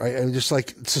nowhere, right? And just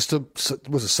like,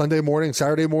 was a Sunday morning,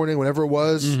 Saturday morning, whenever it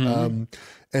was. Mm-hmm.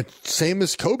 And same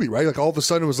as Kobe, right? Like, all of a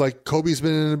sudden it was like, Kobe's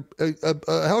been in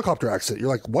a helicopter accident. You're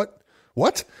like,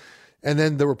 what? And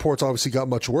then the reports obviously got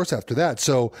much worse after that.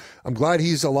 So I'm glad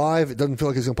he's alive. It doesn't feel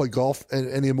like he's going to play golf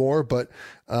anymore, but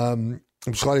I'm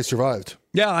just glad he survived.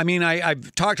 Yeah, I mean,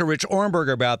 I've talked to Rich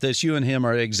Orenberger about this. You and him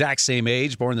are the exact same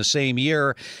age, born the same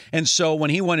year. And so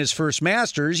when he won his first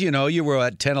Masters, you were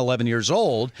at 10, 11 years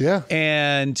old. Yeah.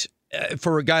 And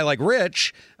for a guy like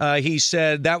Rich, he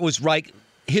said that was like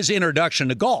his introduction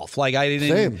to golf. Like, I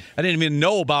didn't even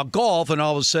know about golf, and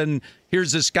all of a sudden,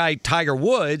 here's this guy, Tiger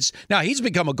Woods. Now, he's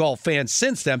become a golf fan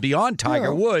since then, beyond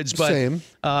Tiger Woods. But, same.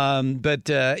 I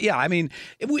mean,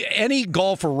 any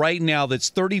golfer right now that's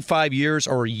 35 years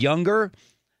or younger,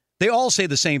 they all say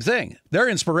the same thing. Their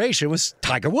inspiration was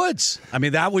Tiger Woods. I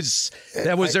mean, that was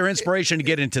their inspiration to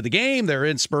get into the game, their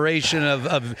inspiration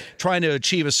of trying to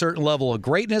achieve a certain level of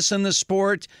greatness in the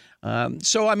sport.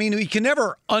 So, I mean, you can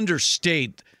never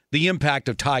understate the impact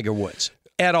of Tiger Woods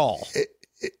at all.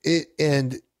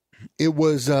 It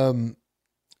was, I think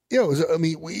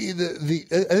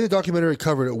the documentary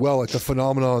covered it well, like the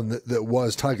phenomenon that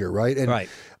was Tiger, right? And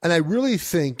I really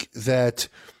think that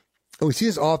we see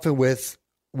this often with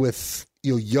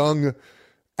young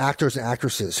actors and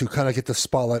actresses who kind of get the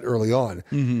spotlight early on.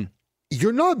 Mm-hmm.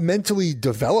 You're not mentally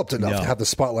developed enough to have the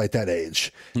spotlight that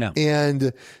age. No.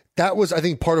 And that was, I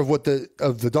think, part of what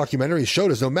the documentary showed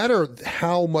is no matter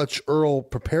how much Earl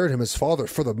prepared him, his father,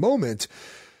 for the moment,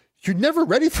 you're never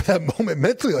ready for that moment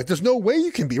mentally. Like, there's no way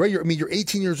you can be, right? You're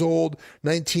 18 years old,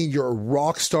 19, you're a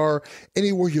rock star.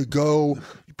 Anywhere you go,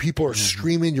 people are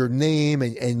screaming your name,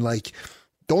 and like,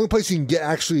 the only place you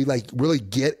can really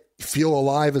feel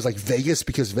alive is like Vegas,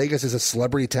 because Vegas is a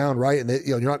celebrity town, right? And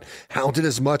you're not hounded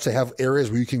as much. They have areas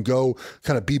where you can go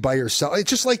kind of be by yourself. It's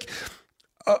just like,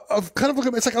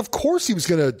 it's like, of course he was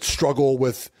going to struggle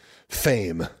with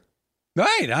fame.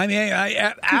 Right. I mean,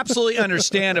 absolutely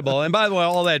understandable. And by the way,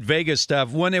 all that Vegas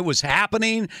stuff, when it was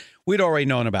happening, we'd already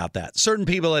known about that. Certain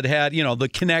people had the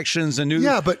connections and knew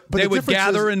but they would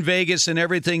gather in Vegas and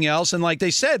everything else. And like they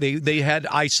said, they had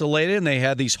isolated, and they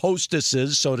had these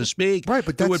hostesses, so to speak, right,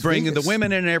 but who would bring Vegas. the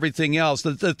women in and everything else.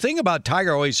 The thing about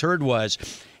Tiger I always heard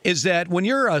is that when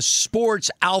you're a sports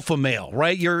alpha male,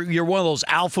 right, you're one of those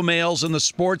alpha males in the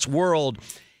sports world,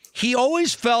 he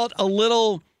always felt a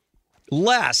little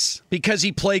less because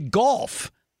he played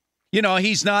golf.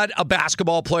 He's not a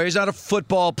basketball player. He's not a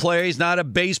football player. He's not a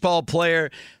baseball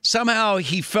player. Somehow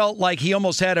he felt like he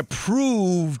almost had to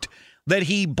prove that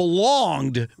he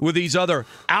belonged with these other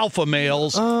alpha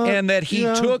males, and that he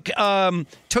took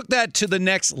that to the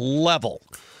next level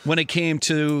when it came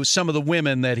to some of the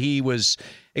women that he was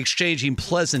exchanging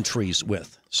pleasantries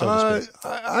with, so to speak.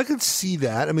 I could see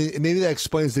that. I mean, maybe that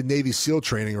explains the Navy SEAL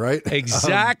training, right?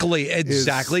 Exactly it.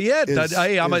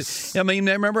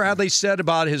 Remember how they said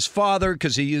about his father,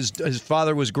 because his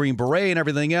father was Green Beret and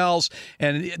everything else,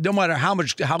 and no matter how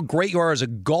great you are as a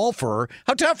golfer,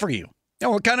 how tough are you?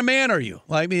 What kind of man are you?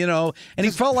 And he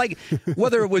felt like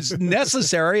whether it was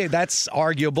necessary, that's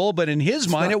arguable, but in his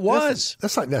mind, it was.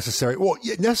 That's not necessary. Well,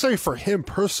 necessary for him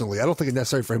personally. I don't think it's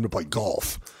necessary for him to play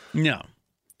golf. No.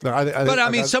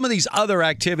 Some of these other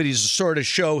activities sort of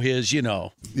show his,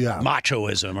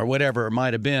 machoism or whatever it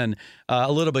might have been,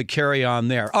 a little bit carry on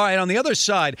there. All right, on the other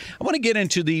side, I want to get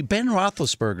into the Ben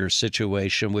Roethlisberger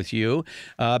situation with you.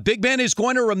 Big Ben is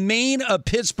going to remain a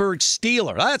Pittsburgh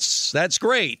Steeler. That's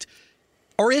great.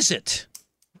 Or is it?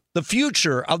 The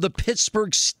future of the Pittsburgh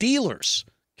Steelers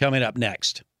coming up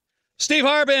next. Steve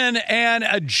Harbin and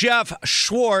Jeff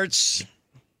Schwartz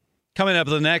coming up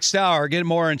in the next hour. Get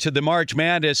more into the March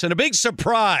Madness and a big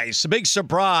surprise,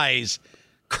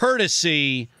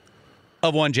 courtesy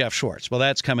of one Jeff Schwartz. Well,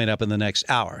 that's coming up in the next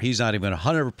hour. He's not even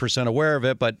 100% aware of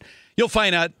it, but you'll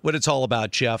find out what it's all about,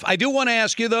 Jeff. I do want to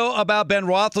ask you, though, about Ben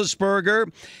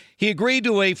Roethlisberger. He agreed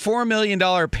to a $4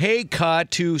 million pay cut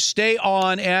to stay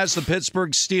on as the Pittsburgh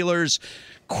Steelers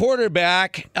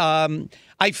quarterback.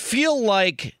 I feel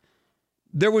like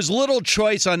there was little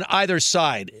choice on either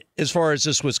side as far as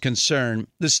this was concerned.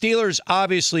 The Steelers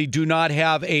obviously do not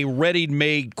have a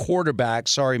ready-made quarterback,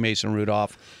 sorry, Mason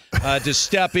Rudolph, to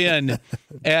step in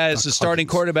as the starting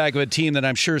quarterback of a team that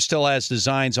I'm sure still has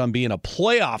designs on being a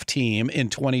playoff team in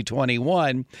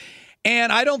 2021.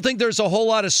 And I don't think there's a whole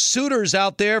lot of suitors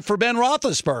out there for Ben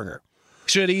Roethlisberger.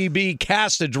 Should he be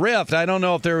cast adrift? I don't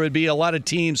know if there would be a lot of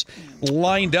teams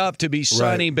lined up to be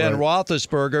signing Ben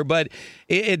Roethlisberger, but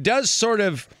it does sort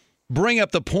of bring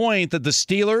up the point that the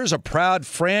Steelers, a proud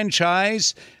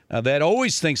franchise that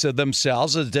always thinks of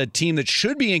themselves as a team that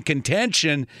should be in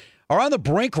contention, are on the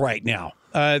brink right now.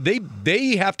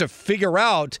 They have to figure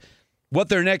out what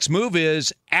their next move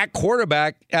is at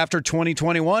quarterback after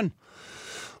 2021.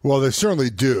 Well, they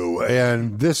certainly do,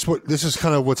 and this is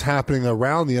kind of what's happening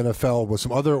around the NFL with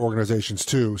some other organizations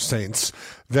too, Saints,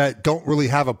 that don't really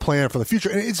have a plan for the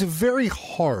future. And it's very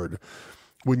hard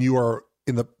when you are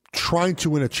trying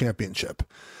to win a championship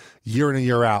year in and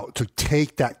year out to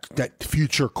take that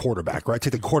future quarterback, right?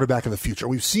 Take the quarterback of the future.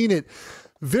 We've seen it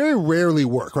very rarely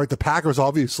work, right? The Packers,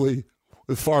 obviously,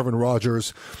 with Favre and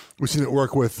Rodgers. We've seen it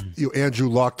work with Andrew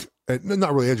Luck.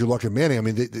 Not really Andrew Luck and Manning. I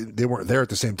mean, they weren't there at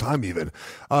the same time even.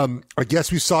 I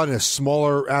guess we saw it in a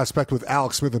smaller aspect with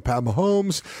Alex Smith and Pat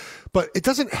Mahomes, but it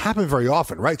doesn't happen very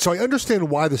often, right? So I understand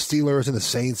why the Steelers and the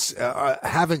Saints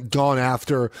haven't gone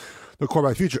after the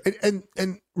quarterback future.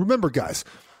 And remember, guys,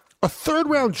 a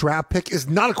third-round draft pick is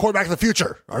not a quarterback of the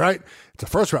future, all right? It's a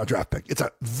first-round draft pick. It's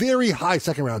a very high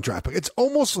second-round draft pick. It's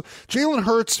almost Jalen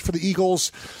Hurts for the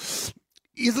Eagles.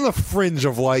 He's on the fringe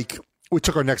of we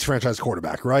took our next franchise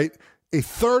quarterback, right? A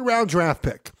third-round draft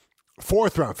pick,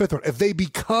 fourth round, fifth round. If they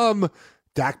become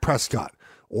Dak Prescott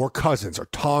or Cousins or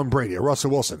Tom Brady or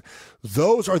Russell Wilson,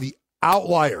 those are the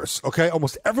outliers, okay?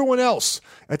 Almost everyone else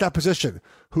at that position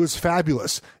who is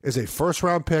fabulous is a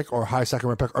first-round pick or a high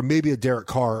second-round pick or maybe a Derek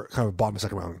Carr kind of bottom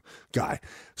second-round guy.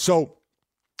 So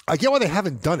I get why they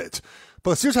haven't done it,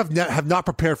 but the Steelers have not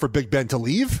prepared for Big Ben to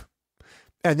leave.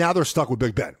 And now they're stuck with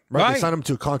Big Ben, right? They signed him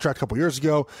to a contract a couple years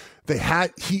ago.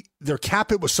 Their cap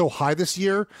hit was so high this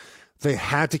year, they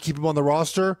had to keep him on the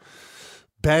roster.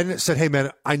 Ben said, hey,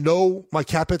 man, I know my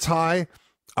cap hit's high.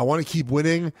 I want to keep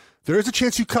winning. There is a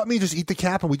chance you cut me, just eat the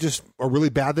cap, and we just are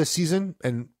really bad this season.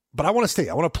 But I want to stay.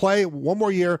 I want to play one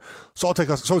more year, so I'll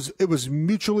take us. So it was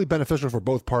mutually beneficial for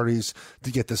both parties to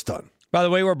get this done. By the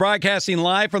way, we're broadcasting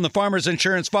live from the Farmers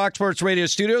Insurance Fox Sports Radio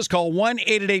studios. Call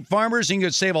 1-888-FARMERS and you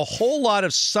can save a whole lot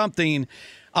of something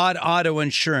on auto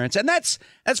insurance. And that's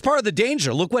part of the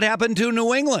danger. Look what happened to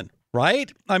New England, right?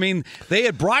 I mean, they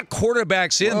had brought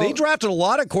quarterbacks in. They drafted a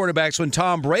lot of quarterbacks when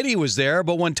Tom Brady was there,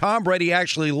 but when Tom Brady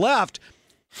actually left,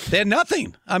 they had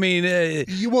nothing. I mean, they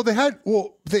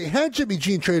had Jimmy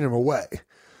G and traded him away.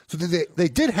 So they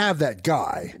did have that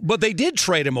guy. But they did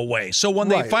trade him away. So when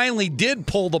they finally did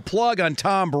pull the plug on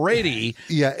Tom Brady,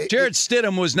 Jarrett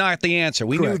Stidham was not the answer.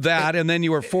 We knew that, and then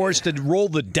you were forced to roll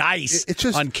the dice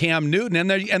on Cam Newton,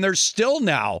 and they're still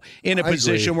now in a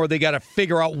position where they got to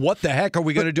figure out what the heck are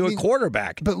we going to do at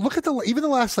quarterback. But look at even the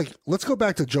last, let's go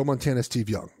back to Joe Montana, Steve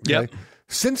Young. Okay? Yep.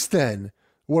 Since then,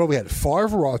 what we had?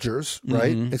 Favre, Rodgers,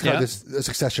 right? Mm-hmm. It's kind of this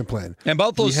succction plan. And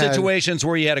both those situations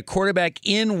where you had a quarterback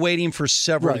in waiting for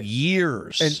several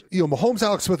years. And, Mahomes,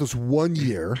 Alex Smith was 1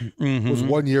 year.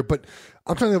 But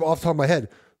I'm trying to think off the top of my head,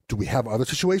 do we have other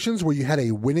situations where you had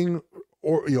a winning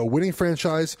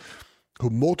franchise who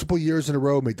multiple years in a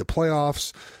row made the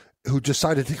playoffs, who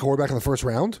decided to take a quarterback in the first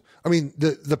round? I mean,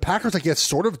 the Packers, I guess,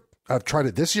 sort of have tried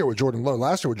it this year with Jordan Love,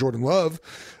 last year with Jordan Love,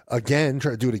 again,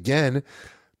 try to do it again.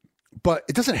 But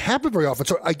it doesn't happen very often.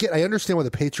 So I understand why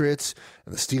the Patriots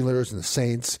and the Steelers and the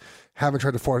Saints haven't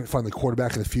tried to find the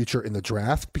quarterback of the future in the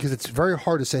draft, because it's very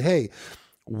hard to say, hey,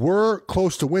 we're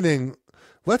close to winning.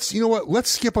 Let's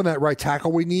skip on that right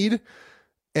tackle we need,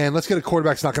 and let's get a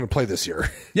quarterback that's not going to play this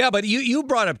year. Yeah, but you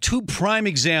brought up two prime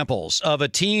examples of a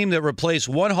team that replaced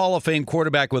one Hall of Fame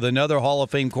quarterback with another Hall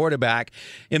of Fame quarterback.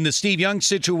 In the Steve Young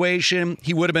situation,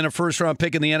 he would have been a first-round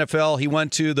pick in the NFL. He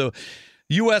went to the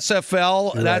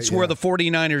USFL, that's where the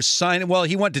 49ers signed. Well,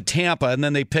 he went to Tampa, and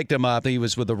then they picked him up. He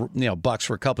was with the Bucks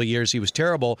for a couple of years. He was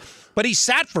terrible. But he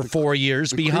sat for 4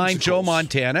 years behind Joe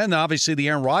Montana, and obviously the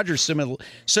Aaron Rodgers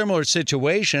similar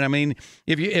situation. I mean,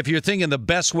 if you're thinking the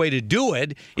best way to do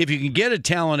it, if you can get a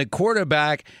talented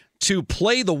quarterback to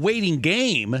play the waiting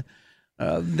game,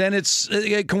 then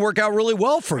it can work out really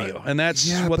well for you. And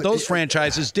that's what those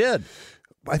franchises did.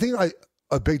 I think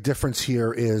a big difference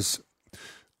here is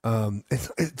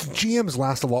GMs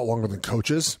last a lot longer than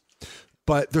coaches,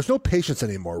 but there's no patience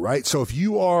anymore, right? So if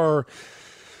you are,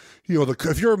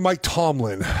 if you're Mike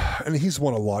Tomlin, and he's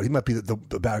won a lot, he might be the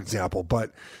bad example,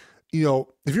 but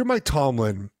if you're Mike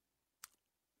Tomlin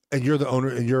and you're the owner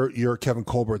and you're Kevin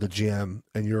Colbert, the GM,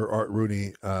 and you're Art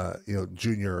Rooney,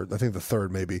 Jr., I think the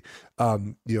third maybe,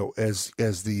 as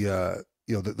the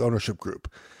ownership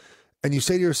group, and you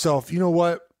say to yourself, you know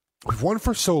what, we've won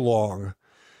for so long.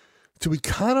 Do we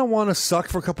kind of want to suck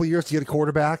for a couple of years to get a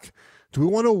quarterback? Do we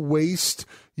want to waste,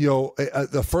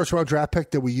 the first-round draft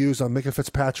pick that we used on Minka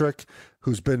Fitzpatrick,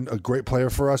 who's been a great player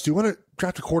for us? Do you want to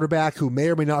draft a quarterback who may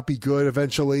or may not be good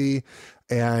eventually?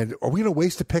 And are we going to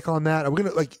waste a pick on that? Are we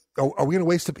going to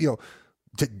waste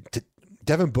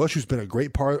Devin Bush, who's been a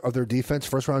great part of their defense,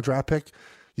 first-round draft pick?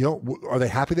 Are they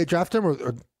happy they draft him,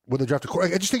 or will they draft a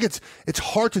quarterback? I just think it's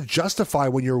hard to justify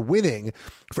when you're winning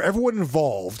for everyone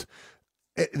involved.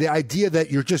 The idea that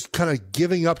you're just kind of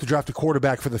giving up to draft a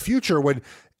quarterback for the future when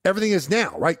everything is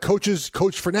now, right? Coaches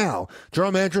coach for now.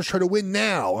 General managers try to win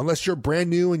now, unless you're brand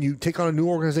new and you take on a new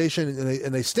organization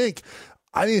and they stink.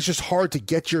 I think it's just hard to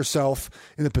get yourself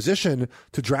in the position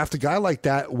to draft a guy like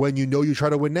that when you try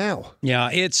to win now. Yeah,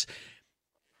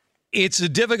 it's a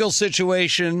difficult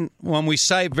situation. When we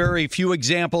cite very few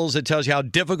examples, it tells you how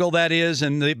difficult that is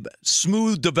and the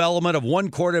smooth development of one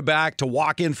quarterback to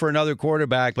walk in for another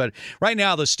quarterback. But right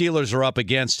now, the Steelers are up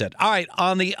against it. All right,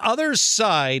 on the other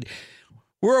side,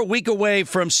 we're a week away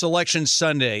from Selection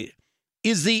Sunday.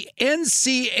 Is the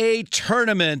NCAA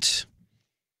tournament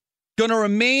going to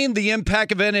remain the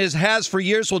impact event it has for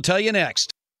years? We'll tell you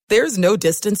next. There's no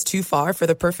distance too far for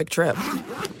the perfect trip.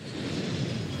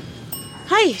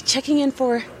 Hi, checking in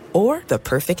for... Or the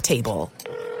perfect table.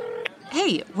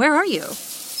 Hey, where are you?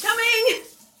 Coming!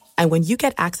 And when you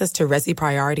get access to Resi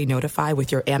Priority Notify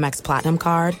with your Amex Platinum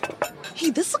card...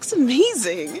 Hey, this looks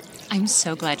amazing. I'm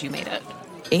so glad you made it.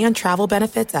 And travel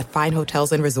benefits at fine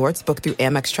hotels and resorts booked through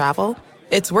Amex Travel,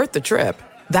 it's worth the trip.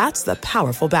 That's the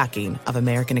powerful backing of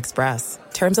American Express.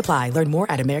 Terms apply. Learn more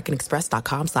at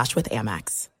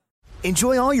americanexpress.com/withAmex.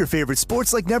 Enjoy all your favorite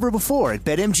sports like never before at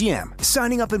BetMGM.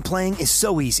 Signing up and playing is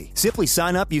so easy. Simply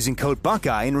sign up using code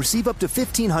Buckeye and receive up to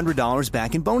 $1,500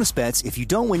 back in bonus bets if you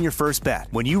don't win your first bet.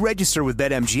 When you register with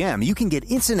BetMGM, you can get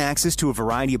instant access to a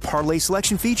variety of parlay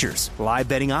selection features, live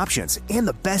betting options, and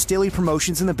the best daily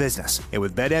promotions in the business. And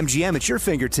with BetMGM at your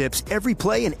fingertips, every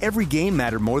play and every game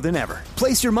matter more than ever.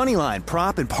 Place your moneyline,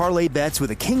 prop, and parlay bets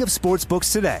with the king of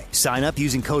sportsbooks today. Sign up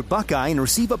using code Buckeye and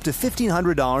receive up to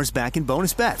 $1,500 back in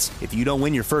bonus bets if you don't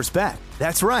win your first bet.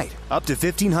 That's right, up to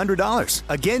 $1,500.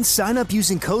 Again, sign up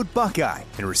using code Buckeye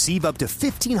and receive up to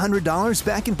 $1,500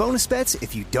 back in bonus bets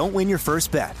if you don't win your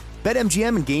first bet.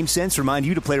 BetMGM and GameSense remind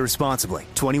you to play responsibly.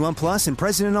 21 plus and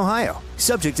present in Ohio.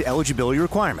 Subject to eligibility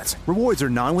requirements. Rewards are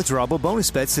non-withdrawable bonus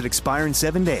bets that expire in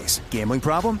 7 days. Gambling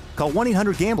problem? Call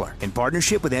 1-800-GAMBLER in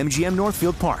partnership with MGM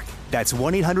Northfield Park. That's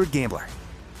 1-800-GAMBLER.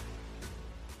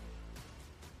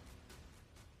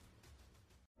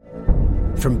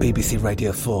 From BBC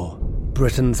Radio 4,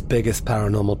 Britain's biggest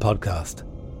paranormal podcast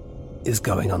is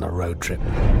going on a road trip.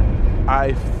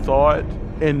 I thought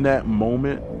in that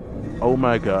moment, oh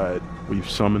my God, we've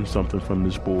summoned something from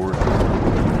this board.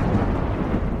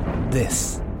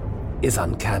 This is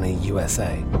Uncanny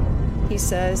USA. He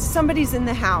says, somebody's in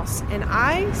the house, and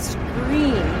I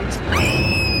screamed.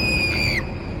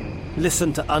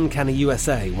 Listen to Uncanny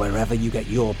USA wherever you get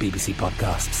your BBC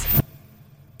podcasts,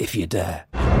 if you dare.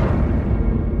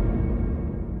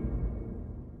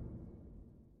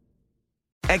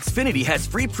 Xfinity has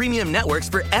free premium networks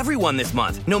for everyone this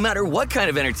month, no matter what kind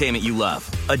of entertainment you love.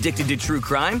 Addicted to true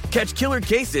crime? Catch killer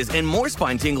cases and more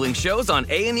spine-tingling shows on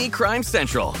A&E Crime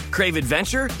Central. Crave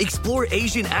adventure? Explore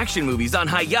Asian action movies on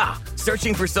Hi-YAH.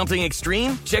 Searching for something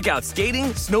extreme? Check out skating,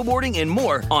 snowboarding, and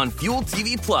more on Fuel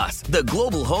TV Plus, the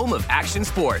global home of action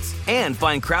sports. And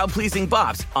find crowd-pleasing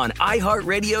bops on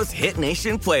iHeartRadio's Hit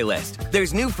Nation playlist.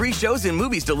 There's new free shows and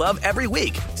movies to love every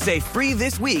week. Say free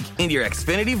this week in your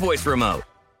Xfinity voice remote.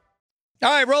 All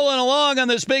right, rolling along on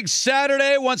this big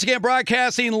Saturday. Once again,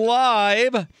 broadcasting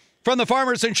live from the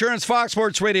Farmers Insurance Fox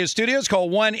Sports Radio studios.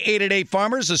 Call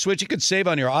 1-888-FARMERS to switch. You could save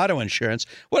on your auto insurance.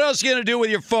 What else are you going to do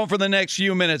with your phone for the next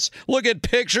few minutes? Look at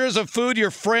pictures of food your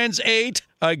friends ate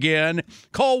again.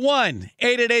 Call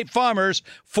 1-888-FARMERS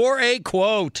for a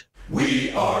quote. We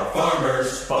are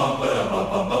farmers. Bum, ba-dum, bum,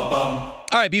 bum, bum, bum. All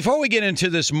right, before we get into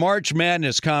this March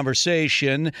Madness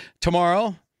conversation,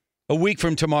 tomorrow, a week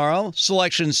from tomorrow,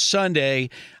 Selection Sunday,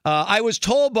 I was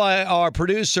told by our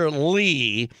producer,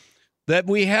 Lee, that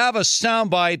we have a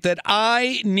soundbite that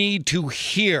I need to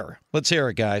hear. Let's hear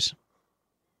it, guys.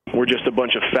 We're just a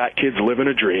bunch of fat kids living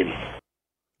a dream.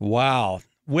 Wow.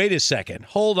 Wait a second.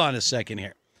 Hold on a second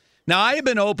here. Now, I have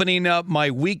been opening up my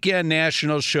weekend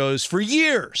national shows for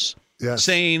years,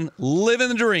 saying, living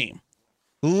the dream.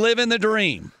 Living the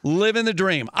dream. Living the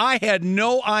dream. I had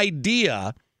no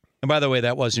idea, and by the way,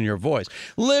 that wasn't your voice.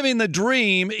 Living the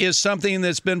dream is something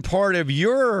that's been part of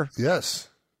your... Yes.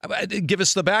 Give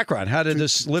us the background. How did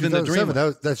this Live in the Dream?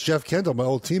 That's Jeff Kendall, my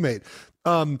old teammate.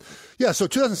 So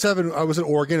 2007, I was in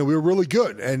Oregon, and we were really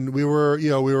good. And we were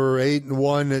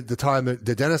 8-1 at the time that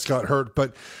Dennis got hurt.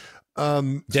 But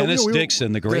Dennis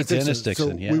Dixon, the great Dennis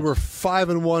Dixon. So we were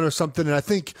 5-1 or something. And I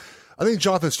think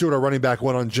Jonathan Stewart, our running back,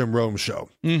 went on Jim Rome's show.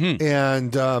 Mm-hmm.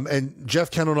 And Jeff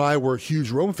Kendall and I were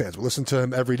huge Rome fans. We listened to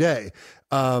him every day.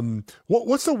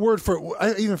 What's the word for?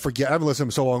 I even forget. I haven't listened to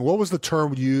him so long. What was the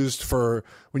term used for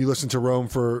when you listen to Rome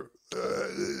for?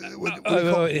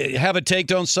 Have a take,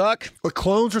 don't suck.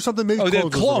 Clones or something? Maybe. The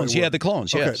clones. Yeah, the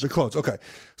clones. Yes. Okay, the clones. Okay.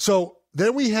 So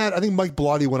then we had, I think Mike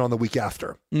Bellotti went on the week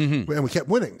after, and we kept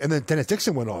winning. And then Dennis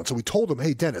Dixon went on. So we told him,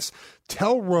 hey, Dennis,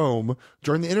 tell Rome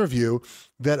during the interview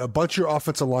that a bunch of your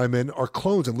offensive linemen are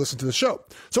clones and listen to the show.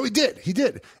 So he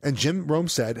did. And Jim Rome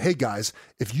said, hey, guys,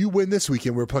 if you win this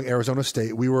weekend, we were playing Arizona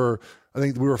State. I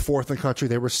think we were 4th in the country.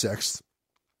 They were 6th.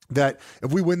 That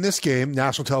if we win this game,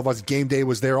 national televised game day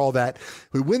was there, all that.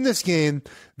 We win this game,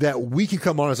 that we can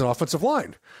come on as an offensive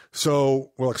line.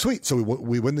 So we're like, sweet. So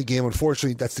we win the game.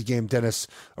 Unfortunately, that's the game Dennis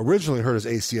originally hurt his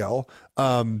ACL.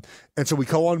 And so we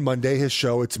go on Monday, his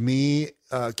show. It's me,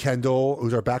 Kendall,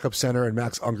 who's our backup center, and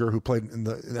Max Unger, who played in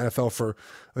the NFL for,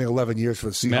 I think, 11 years for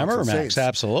the Seahawks. Remember Max?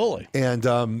 Absolutely. And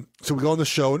so we go on the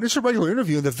show, and it's a regular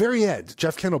interview. In the very end,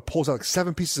 Jeff Kendall pulls out like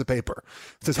 7 pieces of paper.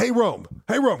 Says, hey, Rome,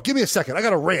 give me a second. I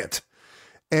got a rant.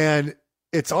 And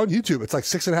it's on YouTube. It's like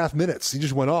 6.5 minutes. He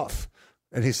just went off.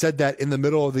 And he said that in the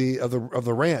middle of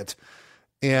the rant.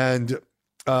 And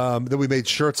then we made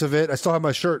shirts of it. I still have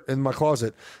my shirt in my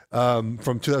closet from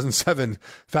 2007.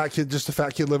 Just a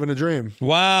fat kid living a dream.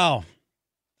 Wow.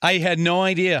 I had no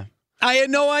idea. I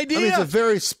mean, it's a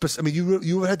very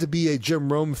you had to be a Jim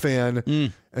Rome fan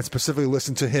and specifically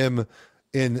listen to him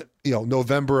in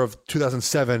November of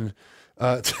 2007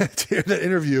 to hear that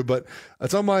interview. But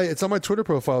it's on my Twitter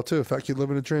profile too. Fat kid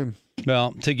living a dream.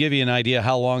 Well, to give you an idea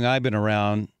how long I've been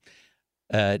around,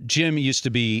 Jim used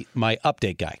to be my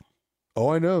update guy. Oh,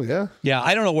 I know. Yeah. Yeah.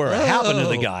 I don't know where it happened to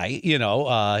the guy.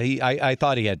 I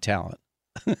thought he had talent.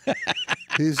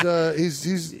 He's done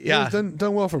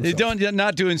well for himself.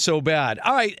 Not doing so bad.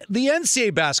 All right, the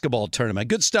NCAA basketball tournament.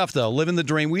 Good stuff, though. Living the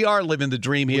dream. We are living the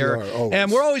dream here.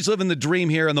 And we're always living the dream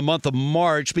here in the month of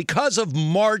March because of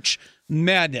March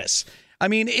Madness. I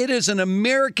mean, it is an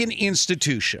American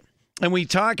institution. And we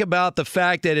talk about the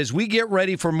fact that as we get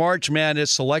ready for March Madness,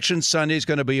 Selection Sunday is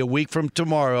going to be a week from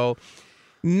tomorrow.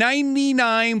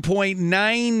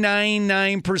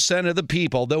 99.999% of the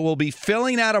people that will be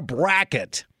filling out a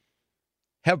bracket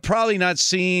have probably not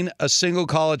seen a single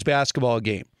college basketball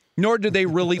game, nor do they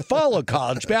really follow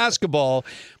college basketball.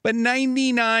 But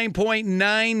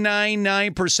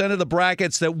 99.999% of the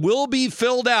brackets that will be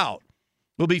filled out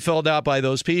by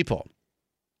those people.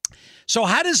 So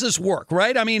how does this work,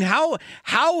 right? I mean, how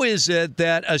is it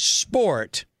that a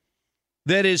sport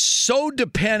that is so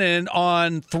dependent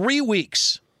on 3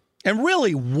 weeks and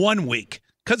really 1 week,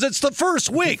 because it's the first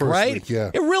week, right? Week,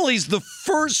 yeah. It really is the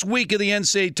first week of the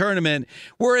NCAA tournament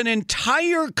where an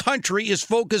entire country is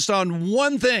focused on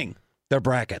one thing, their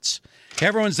brackets.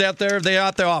 Everyone's out there, they're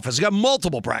at their office. They got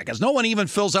multiple brackets. No one even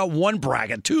fills out one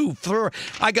bracket, 2, 3.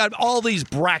 I got all these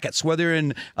brackets, whether you're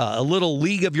in a little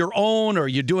league of your own or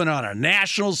you're doing it on a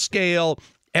national scale,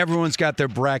 everyone's got their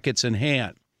brackets in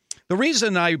hand. The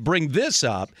reason I bring this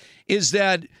up is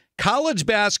that college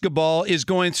basketball is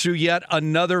going through yet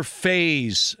another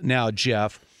phase now,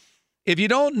 Jeff. If you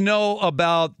don't know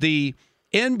about the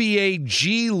NBA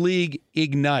G League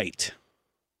Ignite,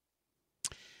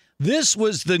 this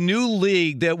was the new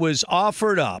league that was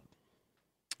offered up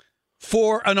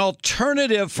for an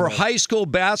alternative for high school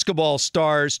basketball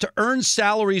stars to earn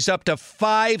salaries up to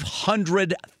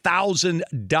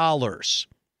 $500,000.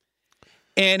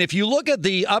 And if you look at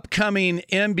the upcoming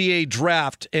NBA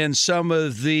draft and some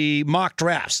of the mock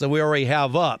drafts that we already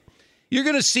have up, you're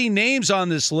going to see names on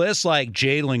this list like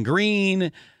Jalen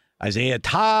Green, Isaiah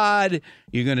Todd.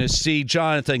 You're going to see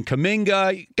Jonathan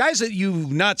Kuminga, guys that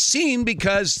you've not seen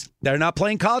because they're not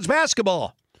playing college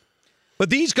basketball. But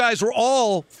these guys were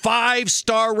all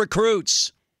 5-star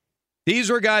recruits. These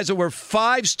were guys that were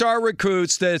 5-star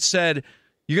recruits that said,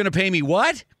 you're going to pay me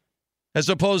what? As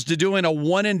opposed to doing a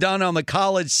one and done on the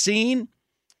college scene.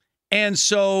 And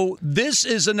so this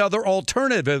is another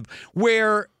alternative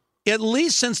where, at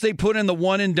least since they put in the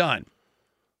one and done.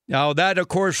 Now, that, of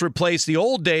course, replaced the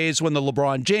old days when the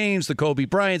LeBron James, the Kobe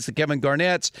Bryants, the Kevin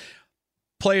Garnetts,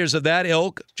 players of that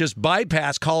ilk just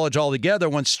bypassed college altogether,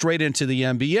 went straight into the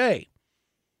NBA.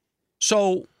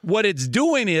 So what it's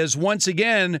doing is, once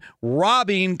again,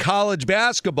 robbing college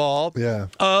basketball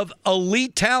of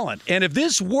elite talent. And if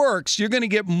this works, you're going to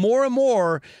get more and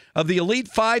more of the elite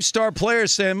 5-star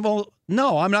players saying, well,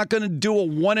 no, I'm not going to do a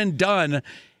one and done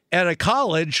at a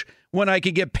college when I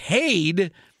could get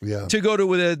paid to go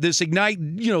to this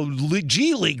Ignite,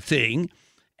 G League thing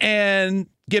and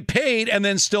get paid and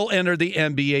then still enter the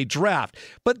NBA draft.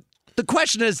 But the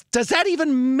question is, does that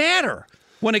even matter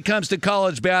when it comes to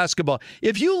college basketball?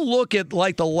 If you look at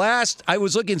I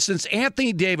was looking since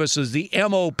Anthony Davis was the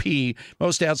MOP,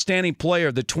 most outstanding player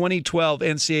of the 2012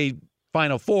 NCAA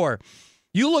Final Four,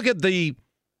 you look at the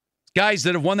guys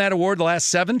that have won that award the last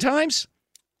 7 times,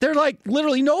 they're like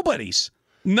literally nobodies.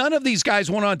 None of these guys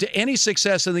went on to any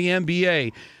success in the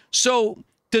NBA. So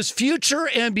does future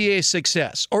NBA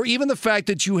success, or even the fact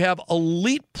that you have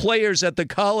elite players at the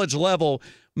college level,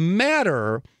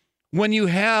 matter when you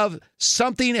have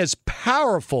something as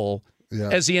powerful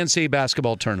as the NCAA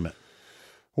basketball tournament?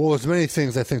 Well, there's many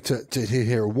things I think to hit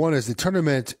here. One is the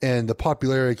tournament and the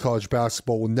popularity of college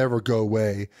basketball will never go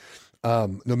away,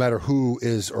 no matter who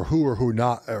is or who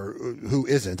not, or who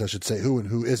isn't, I should say, who and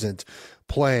who isn't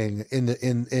playing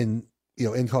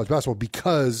in college basketball,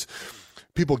 because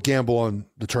people gamble on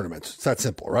the tournament. It's that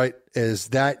simple, right? Is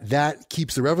that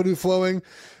keeps the revenue flowing.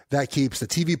 That keeps the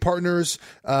TV partners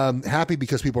happy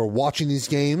because people are watching these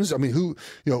games. I mean,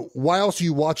 why else are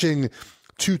you watching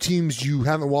two teams you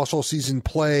haven't watched all season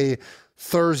play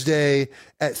Thursday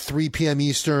at 3 p.m.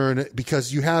 Eastern?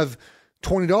 Because you have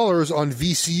 $20 on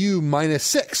VCU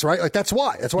 -6, right? Like that's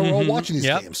why we're all watching these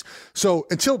games. So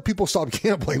until people stop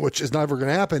gambling, which is never going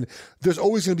to happen, there's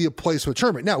always going to be a place for a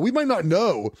tournament. Now, we might not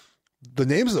know the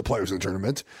names of the players in the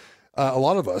tournament. A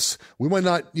lot of us, we might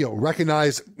not,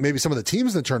 recognize maybe some of the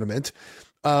teams in the tournament,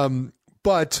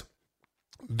 but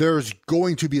there's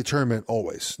going to be a tournament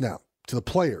always. Now, to the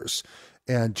players,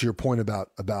 and to your point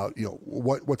about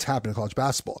what's happening in college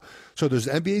basketball. So there's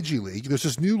the NBA G League. There's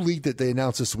this new league that they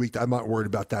announced this week. I'm not worried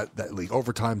about that league,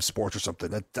 Overtime Sports or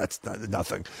something. That's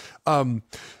nothing.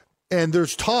 And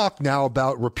there's talk now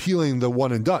about repealing the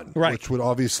one and done, which would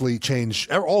obviously change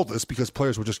all this because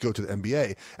players would just go to the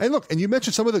NBA. And look, and you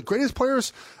mentioned some of the greatest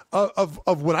players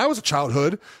of when I was a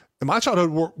childhood. In my childhood,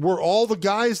 were all the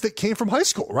guys that came from high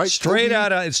school, right? Straight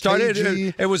out of it started.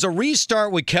 It was a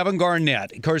restart with Kevin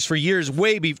Garnett. Of course, for years,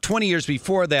 20 years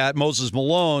before that, Moses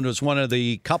Malone was one of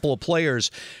the couple of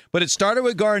players. But it started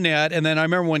with Garnett, and then I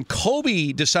remember when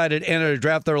Kobe decided to enter the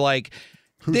draft, they're like,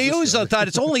 they always thought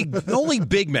it's only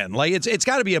big men. Like it's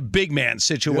got to be a big man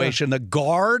situation. The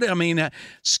guard, I mean,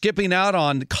 skipping out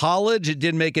on college, it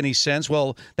didn't make any sense.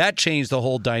 Well, that changed the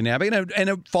whole dynamic, and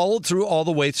it followed through all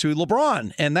the way through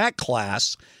LeBron and that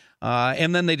class.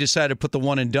 And then they decided to put the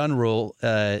one and done rule,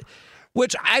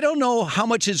 which I don't know how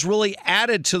much is really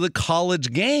added to the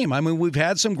college game. I mean, we've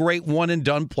had some great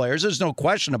one-and-done players. There's no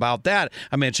question about that.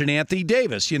 I mentioned Anthony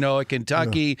Davis, at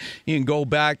Kentucky. You can go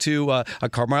back to a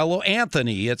Carmelo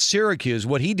Anthony at Syracuse,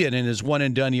 what he did in his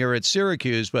one-and-done year at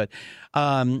Syracuse. But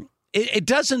it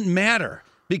doesn't matter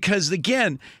because,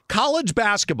 again, college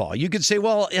basketball, you could say,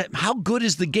 well, how good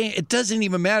is the game? It doesn't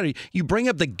even matter. You bring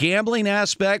up the gambling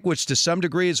aspect, which to some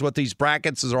degree is what these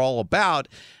brackets are all about.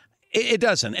 It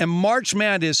doesn't. And March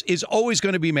Madness is always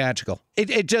going to be magical.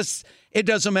 It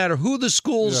doesn't matter who the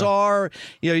schools are.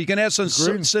 You can have some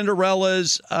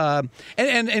Cinderellas.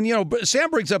 And Sam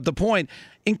brings up the point.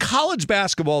 In college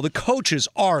basketball, the coaches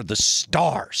are the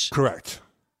stars. Correct.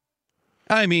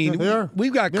 I mean,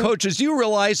 we've got coaches. Do you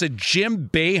realize that Jim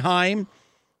Boeheim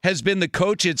has been the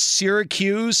coach at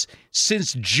Syracuse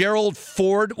since Gerald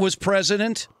Ford was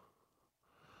president?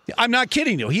 I'm not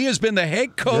kidding you. He has been the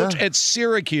head coach at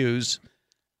Syracuse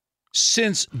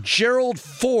since Gerald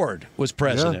Ford was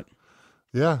president.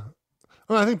 Yeah.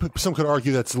 Well, I think some could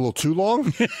argue that's a little too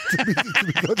long to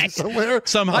be coaching somewhere.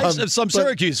 Some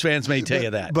Syracuse fans may tell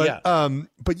you that.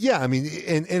 But yeah, I mean,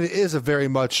 and it is a very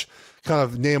much kind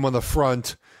of name on the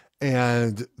front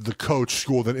and the coach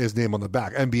school than is name on the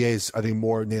back. NBA's, I think,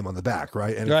 more name on the back,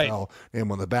 right? NFL,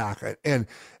 name on the back. And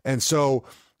so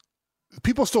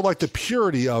people still like the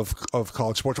purity of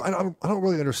college sports. I don't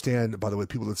really understand, by the way,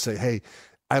 people that say, hey,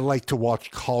 I like to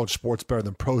watch college sports better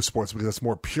than pro sports because it's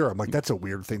more pure. I'm like, that's a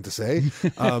weird thing to say.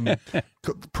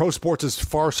 Pro sports is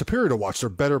far superior to watch. They're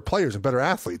better players and better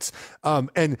athletes.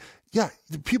 And yeah,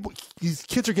 these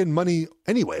kids are getting money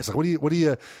anyways. Like, what do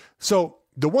you? So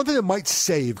the one thing that might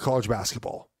save college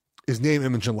basketball is name,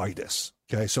 image, and likeness.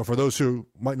 Okay, so for those who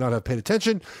might not have paid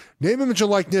attention, name, image, and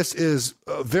likeness is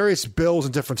various bills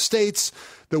in different states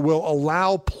that will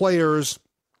allow players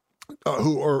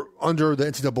who are under the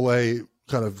NCAA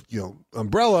kind of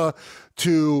umbrella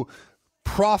to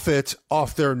profit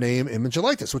off their name, image, and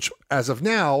likeness, which as of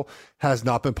now has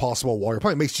not been possible while you're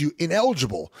playing. It makes you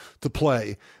ineligible to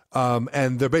play.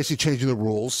 And they're basically changing the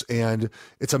rules, and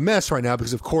it's a mess right now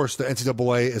because, of course, the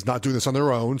NCAA is not doing this on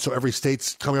their own. So every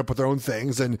state's coming up with their own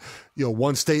things, and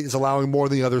one state is allowing more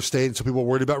than the other state, and so people are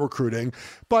worried about recruiting.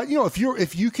 But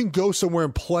if you can go somewhere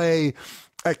and play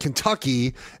at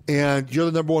Kentucky and you're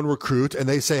the number one recruit, and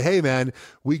they say, "Hey, man,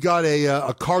 we got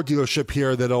a car dealership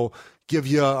here that'll give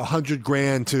you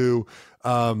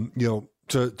 $100,000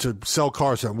 to sell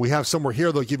cars. And we have somewhere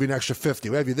here, they'll give you an extra 50.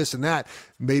 We have you this and that.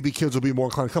 Maybe kids will be more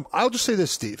inclined to come." I'll just say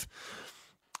this, Steve.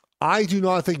 I do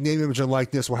not think name, image, and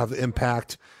likeness will have the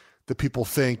impact that people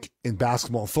think in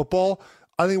basketball and football.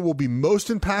 I think it will be most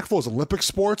impactful as Olympic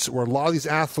sports, where a lot of these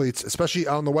athletes, especially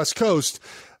out on the West Coast,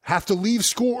 have to leave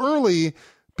school early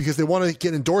because they want to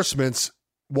get endorsements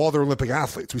while they're Olympic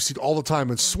athletes. We see it all the time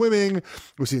in swimming.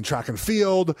 We see it in track and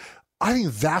field. I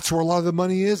think that's where a lot of the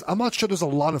money is. I'm not sure there's a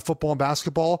lot in football and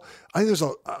basketball. I think there's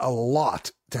a lot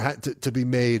to be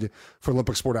made for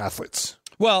Olympic sport athletes.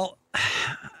 Well,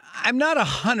 I'm not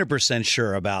 100%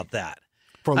 sure about that.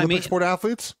 For Olympic sport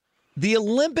athletes? The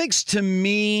Olympics, to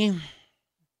me...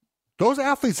 Those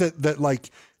athletes that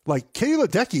like Katie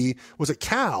Ledecky was at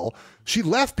Cal, she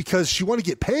left because she wanted to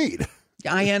get paid.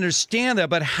 I understand that,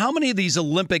 but how many of these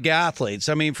Olympic athletes,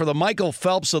 for the Michael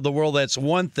Phelps of the world, that's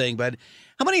one thing, but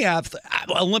how many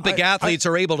Olympic athletes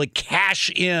are able to cash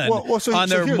in on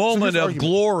their moment of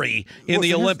glory in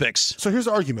the Olympics? So here's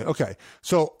the argument. Okay,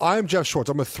 so I'm Jeff Schwartz.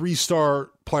 I'm a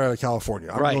 3-star player out of California.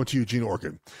 I'm going to Eugene,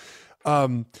 Oregon.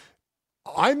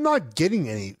 I'm not getting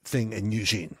anything in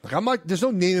Eugene. There's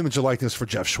no name, image, or likeness for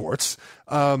Jeff Schwartz.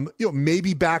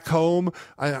 Maybe back home.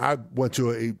 I went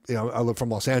to I live from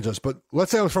Los Angeles, but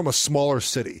let's say I was from a smaller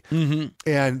city,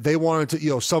 and they wanted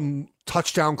to, some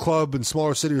touchdown club in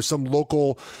smaller city or some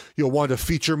local, wanted to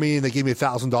feature me, and they gave me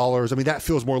 $1,000. That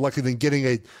feels more likely than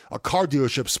getting a car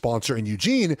dealership sponsor in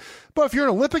Eugene. But if you're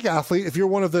an Olympic athlete, if you're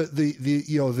one of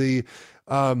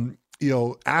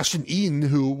Ashton Eaton,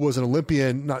 who was an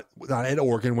Olympian, not at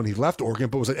Oregon when he left Oregon,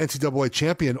 but was an NCAA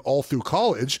champion all through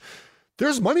college,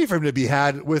 there's money for him to be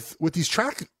had with these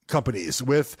track companies,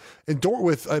 with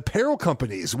apparel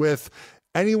companies, with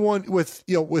anyone with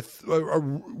a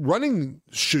running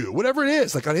shoe, whatever it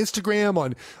is, like on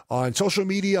Instagram, on social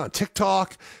media, on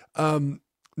TikTok.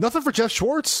 Nothing for Jeff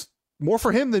Schwartz, more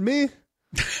for him than me.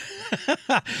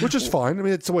 Which is fine.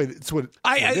 It's what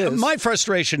it is. My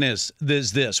frustration is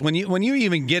this: when you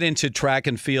even get into track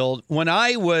and field. When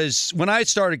I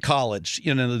started college,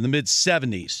 in the mid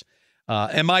 '70s,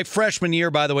 and my freshman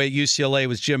year, by the way, at UCLA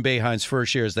was Jim Boeheim's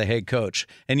first year as the head coach.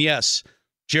 And yes,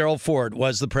 Gerald Ford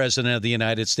was the president of the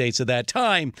United States at that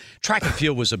time. Track and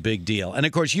field was a big deal. And,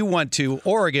 of course, you went to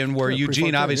Oregon, where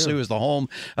Eugene obviously was the home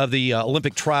of the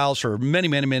Olympic trials for many,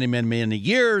 many, many, many, many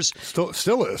years.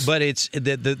 Still is. But it's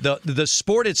the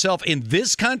sport itself in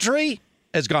this country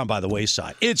has gone by the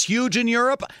wayside. It's huge in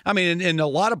Europe. In a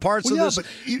lot of parts of this.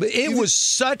 It was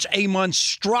such a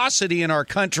monstrosity in our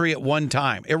country at one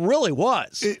time. It really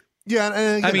was.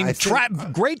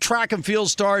 Great track and field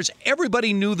stars.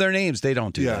 Everybody knew their names. They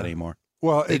don't do that anymore.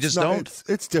 Well, they just don't.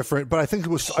 It's different, but I think it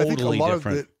was. Totally I think a lot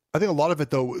different. of it. I think a lot of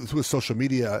it, though, with social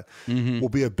media, will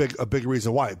be a big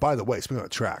reason why. By the way, speaking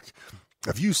of track,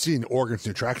 have you seen Oregon's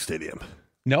new track stadium?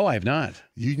 No, I have not.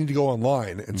 You need to go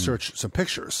online and search some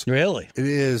pictures. Really? It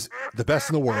is the best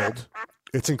in the world.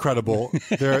 It's incredible.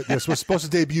 This was supposed to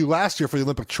debut last year for the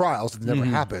Olympic trials. It never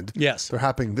happened. Yes. They're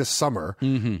happening this summer.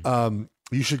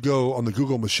 You should go on the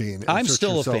Google machine. And I'm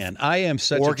still a fan. I am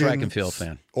such a track and field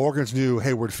fan. Oregon's new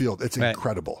Hayward Field. It's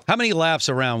incredible. How many laps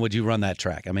around would you run that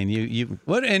track? You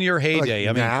what in your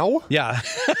heyday? Now? Yeah.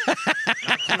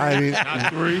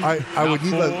 I would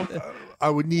need I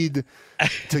would need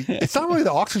to. It's not really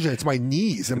the oxygen; it's my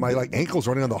knees and my ankles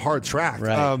running on the hard track.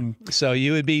 Right. So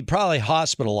you would be probably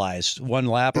hospitalized one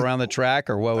lap around the track,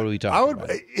 or what would we talk about?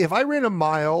 If I ran a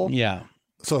mile. Yeah.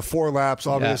 So 4 laps,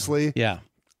 obviously. Yeah.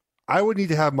 I would need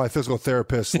to have my physical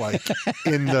therapist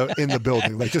in the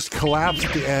building, just collapse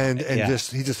at the end, and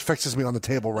he just fixes me on the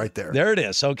table right there. There it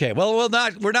is. Okay. Well,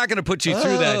 we're not going to put you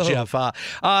through that,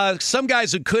 Jeff. Some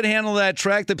guys who could handle that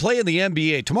track, they play in the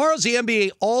NBA. Tomorrow's the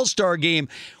NBA All-Star Game.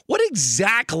 What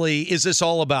exactly is this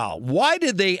all about? Why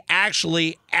did they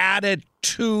actually add it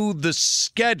to the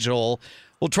schedule?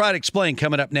 We'll try to explain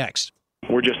coming up next.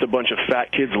 We're just a bunch of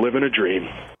fat kids living a dream.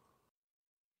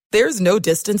 There's no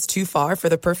distance too far for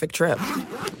the perfect trip.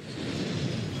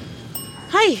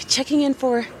 Hi, checking in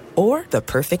for... Or the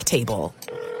perfect table.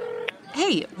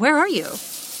 Hey, where are you?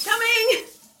 Coming!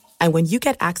 And when you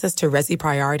get access to Resi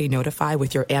Priority Notify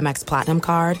with your Amex Platinum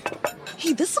card...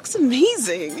 Hey, this looks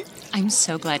amazing. I'm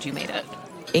so glad you made it.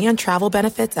 And travel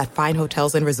benefits at fine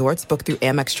hotels and resorts booked through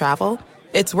Amex Travel.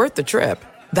 It's worth the trip.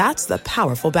 That's the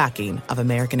powerful backing of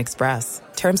American Express.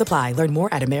 Terms apply. Learn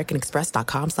more at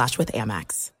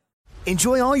americanexpress.com/withAmex.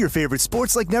 Enjoy all your favorite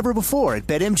sports like never before at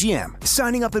BetMGM.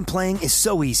 Signing up and playing is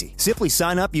so easy. Simply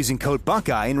sign up using code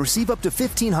Buckeye and receive up to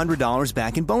 $1,500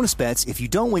 back in bonus bets if you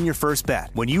don't win your first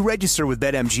bet. When you register with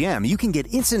BetMGM, you can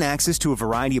get instant access to a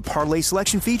variety of parlay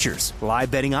selection features, live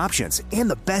betting options, and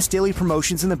the best daily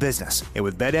promotions in the business. And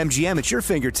with BetMGM at your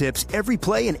fingertips, every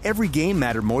play and every game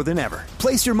matter more than ever.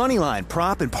 Place your moneyline,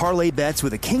 prop, and parlay bets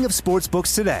with the king of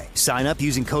sportsbooks today. Sign up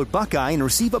using code Buckeye and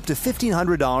receive up to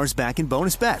 $1,500 back in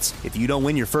bonus bets if you don't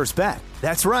win your first bet.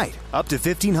 That's right, up to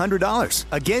 $1,500.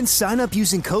 Again, sign up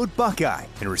using code Buckeye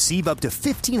and receive up to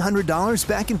 $1,500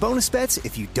 back in bonus bets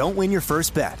if you don't win your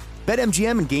first bet.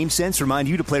 BetMGM and GameSense remind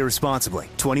you to play responsibly.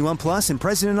 21 plus and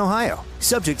present in Ohio.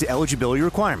 Subject to eligibility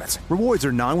requirements. Rewards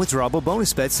are non-withdrawable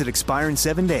bonus bets that expire in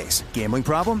 7 days. Gambling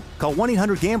problem? Call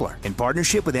 1-800-GAMBLER in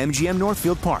partnership with MGM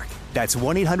Northfield Park. That's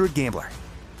 1-800-GAMBLER.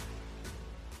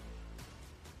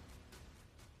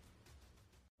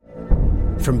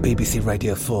 From BBC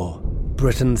Radio 4,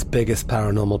 Britain's biggest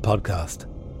paranormal podcast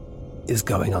is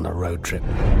going on a road trip.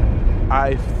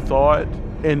 I thought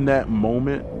in that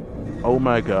moment, oh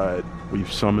my God,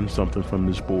 we've summoned something from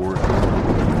this board.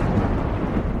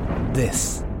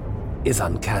 This is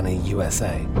Uncanny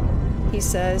USA. He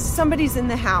says, somebody's in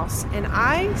the house, and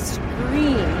I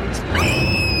screamed.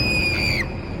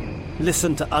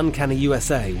 Listen to Uncanny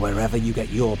USA wherever you get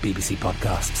your BBC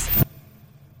podcasts,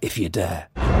 if you dare.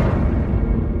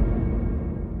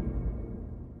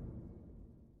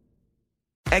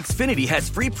 Xfinity has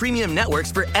free premium networks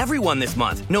for everyone this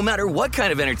month, no matter what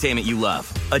kind of entertainment you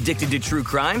love. Addicted to true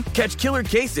crime? Catch killer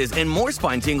cases and more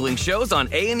spine-tingling shows on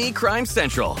A&E Crime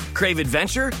Central. Crave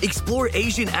adventure? Explore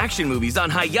Asian action movies on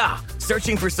Hi-YAH.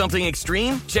 Searching for something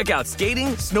extreme? Check out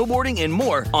skating, snowboarding, and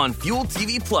more on Fuel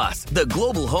TV Plus, the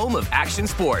global home of action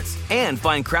sports. And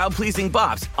find crowd-pleasing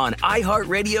bops on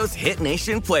iHeartRadio's Hit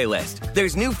Nation playlist.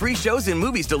 There's new free shows and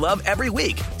movies to love every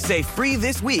week. Say free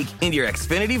this week in your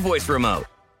Xfinity voice remote.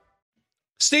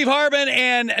 Steve Harbin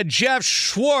and Jeff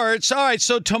Schwartz. All right,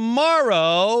 so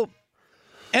tomorrow,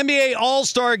 NBA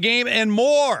All-Star Game and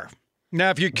more.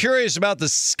 Now, if you're curious about the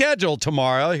schedule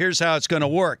tomorrow, here's how it's going to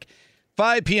work.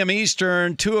 5 p.m.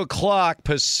 Eastern, 2 o'clock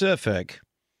Pacific.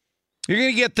 You're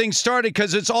going to get things started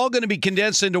because it's all going to be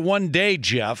condensed into one day,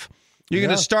 Jeff. You're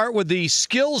going to start with the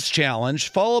skills challenge,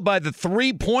 followed by the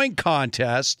three-point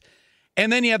contest,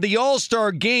 and then you have the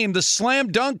All-Star Game. The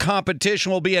slam dunk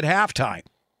competition will be at halftime.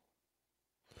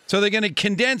 So they're going to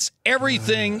condense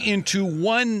everything into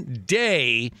one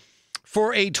day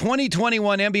for a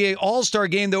 2021 NBA All-Star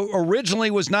Game that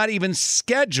originally was not even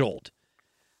scheduled.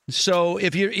 So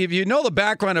if you know the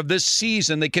background of this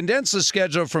season, they condensed the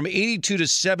schedule from 82 to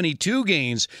 72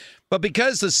 games. But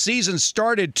because the season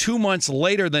started 2 months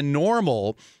later than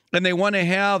normal, and they want to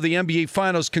have the NBA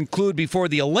Finals conclude before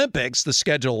the Olympics, the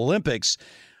scheduled Olympics,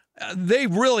 they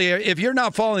really, if you're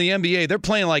not following the NBA, they're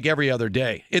playing like every other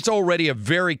day. It's already a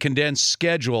very condensed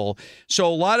schedule. So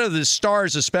a lot of the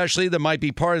stars, especially that might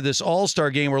be part of this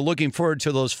All-Star Game, we're looking forward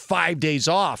to those 5 days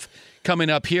off coming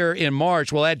up here in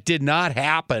March. Well, that did not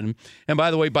happen. And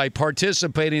by the way, by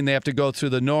participating, they have to go through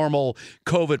the normal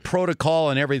COVID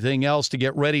protocol and everything else to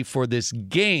get ready for this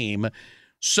game.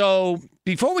 So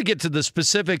before we get to the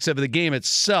specifics of the game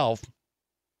itself,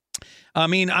 I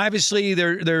mean, obviously,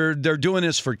 they're doing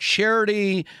this for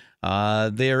charity.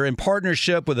 They're in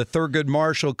partnership with the Thurgood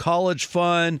Marshall College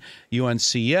Fund,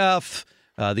 UNCF,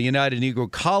 the United Negro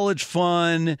College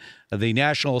Fund, the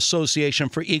National Association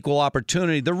for Equal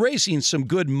Opportunity. They're raising some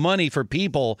good money for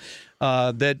people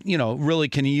that, really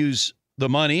can use the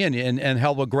money and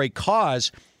help a great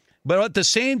cause. But at the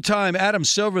same time, Adam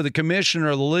Silver, the commissioner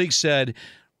of the league, said,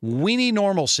 we need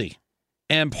normalcy.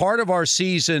 And part of our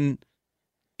season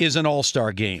is an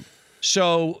all-star game.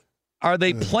 So are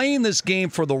they playing this game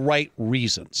for the right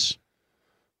reasons?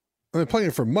 They're playing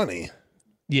it for money.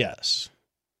 Yes.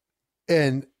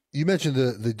 And you mentioned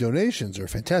the donations are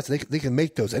fantastic. They can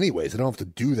make those anyways. They don't have to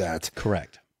do that.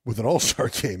 Correct. With an all-star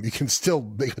game. You can still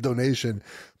make a donation,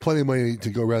 plenty of money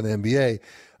to go around the NBA.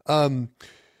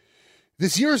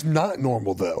 This year is not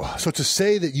normal, though. So to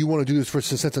say that you want to do this for a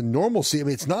sense of normalcy, I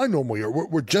mean, it's not a normal year.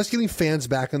 We're just getting fans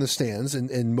back in the stands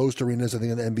in most arenas, I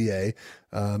think, in the NBA.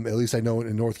 At least I know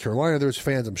in North Carolina there's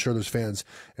fans. I'm sure there's fans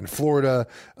in Florida.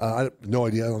 I have no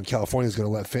idea. I don't know California is going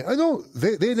to let fans. I know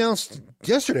they announced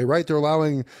yesterday, right? They're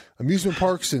allowing amusement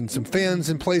parks and some fans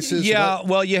in places. Yeah,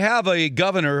 well, you have a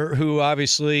governor who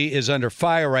obviously is under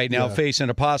fire right now, facing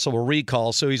a possible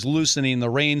recall. So he's loosening the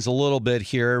reins a little bit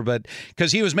here, but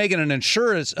because he was making an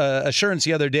assurance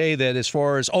the other day that as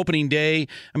far as opening day,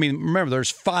 I mean, remember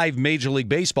there's 5 Major League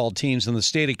Baseball teams in the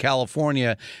state of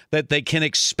California that they can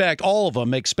expect, all of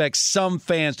them expect some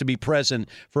fans to be present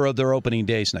for their opening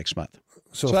days next month.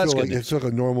 So that's good. It's like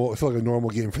a normal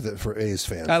game for A's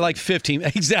fans. I like 15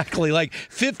 exactly. Like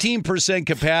 15%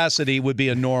 capacity would be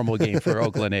a normal game for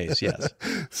Oakland A's. Yes.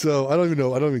 So I don't even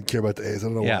know. I don't even care about the A's. I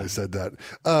don't know why I said that.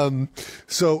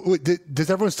 So does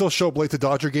everyone still show up late to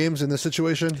Dodger games in this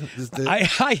situation?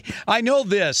 I know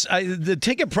this. The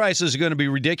ticket prices are going to be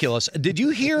ridiculous. Did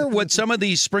you hear what some of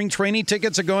these spring training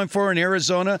tickets are going for in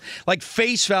Arizona? Like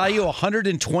face value,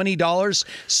 $120.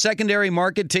 Secondary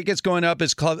market tickets going up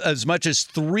as much as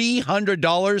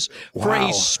 $300 for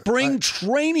a spring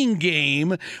training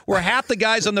game where half the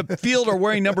guys on the field are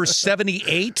wearing number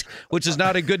 78, which is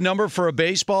not a good number for a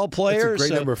baseball player. It's a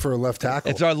great number for a left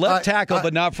tackle. It's our left tackle,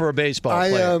 but not for a baseball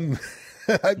player.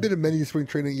 I've been to many spring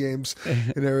training games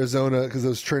in Arizona because I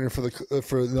was training for the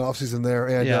offseason there.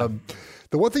 And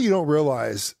the one thing you don't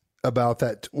realize about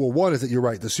that, well, one is that you're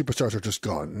right. The superstars are just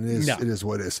gone. It is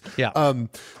what it is. Yeah.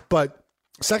 But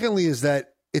secondly is that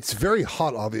it's very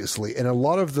hot, obviously, and a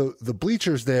lot of the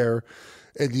bleachers there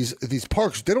and these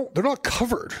parks, they're not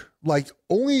covered. Like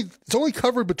it's only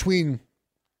covered between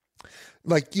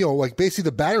like basically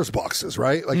the batter's boxes,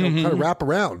 right? Like kind of wrap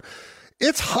around.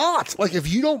 It's hot. Like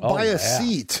if you don't buy a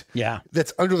seat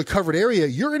that's under the covered area,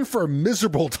 you're in for a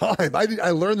miserable time.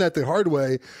 I learned that the hard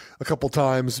way a couple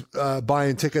times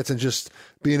buying tickets and just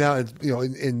being out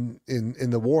in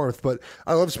the warmth. But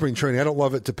I love spring training. I don't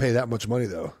love it to pay that much money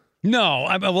though. No,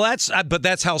 but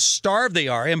that's how starved they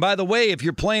are. And by the way, if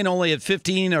you're playing only at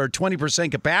 15 or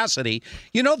 20% capacity,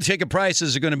 the ticket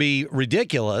prices are going to be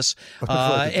ridiculous.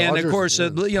 And of course,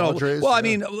 I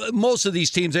mean, most of these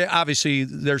teams, obviously,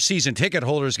 their season ticket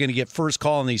holders are going to get first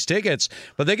call on these tickets,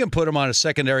 but they can put them on a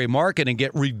secondary market and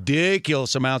get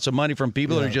ridiculous amounts of money from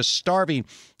people that are just starving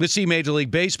to see Major League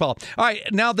Baseball. All right,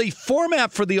 now the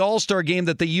format for the All-Star game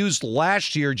that they used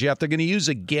last year, Jeff, they're going to use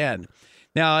again.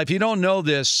 Now, if you don't know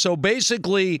this, so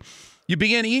basically you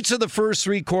begin each of the first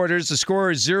 3 quarters, the score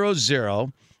is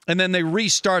 0-0, and then they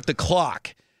restart the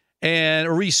clock and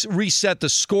reset the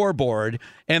scoreboard.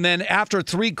 And then after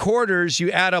 3 quarters, you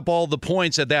add up all the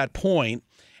points at that point.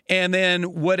 And then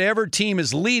whatever team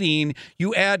is leading,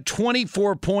 you add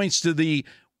 24 points to the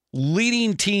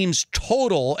leading team's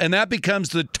total, and that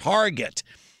becomes the target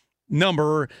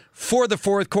number for the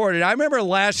fourth quarter. And I remember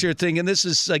last year thinking this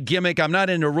is a gimmick. I'm not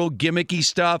into real gimmicky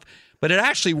stuff, but it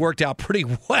actually worked out pretty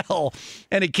well.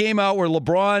 And it came out where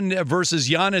LeBron versus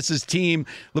Giannis's team,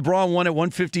 LeBron won at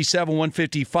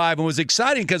 157-155, and was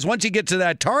exciting because once you get to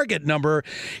that target number,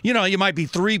 you might be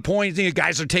 3 points.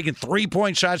 Guys are taking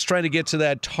 3-point shots trying to get to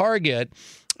that target.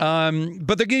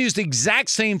 But they're going to use the exact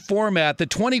same format. The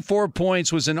 24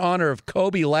 points was in honor of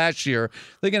Kobe last year.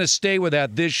 They're going to stay with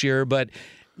that this year, but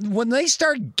when they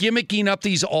start gimmicking up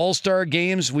these all-star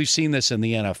games, we've seen this in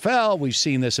the NFL, we've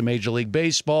seen this in Major League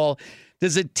Baseball,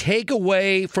 does it take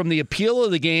away from the appeal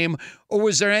of the game, or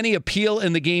was there any appeal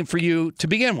in the game for you to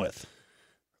begin with?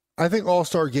 I think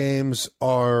all-star games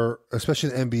are,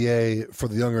 especially in the NBA, for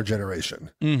the younger generation.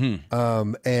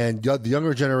 Mm-hmm. And the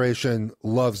younger generation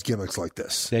loves gimmicks like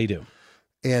this. They do.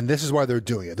 And this is why they're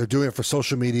doing it. They're doing it for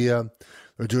social media.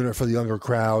 They're doing it for the younger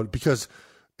crowd because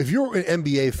if you're an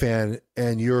NBA fan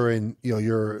and you're in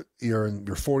your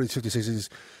 40s, 50s, 60s,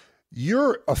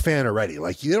 you're a fan already.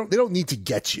 Like they don't need to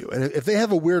get you. And if they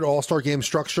have a weird all-star game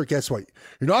structure, guess what?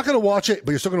 You're not going to watch it,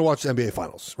 but you're still going to watch the NBA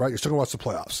Finals, right? You're still going to watch the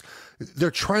playoffs.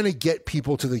 They're trying to get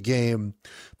people to the game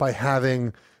by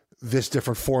having this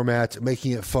different format,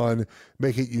 making it fun,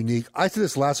 making it unique. I said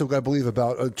this last week, I believe,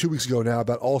 about 2 weeks ago now,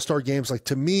 about all-star games. Like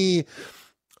to me,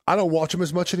 I don't watch them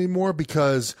as much anymore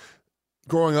because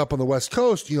growing up on the West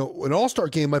Coast, an all-star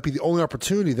game might be the only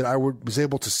opportunity that I was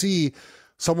able to see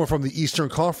someone from the Eastern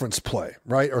Conference play,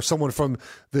 right? Or someone from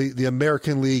the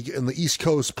American League and the East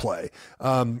Coast play.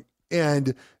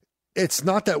 And it's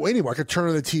not that way anymore. I could turn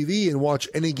on the TV and watch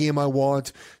any game I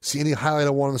want, see any highlight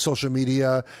I want on the social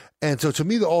media. And so to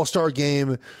me, the all-star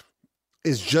game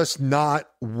is just not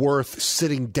worth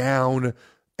sitting down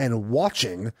and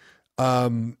watching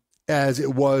as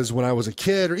it was when I was a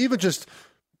kid, or even just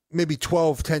maybe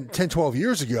 12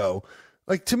 years ago.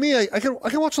 Like, to me, I can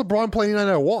watch LeBron play any night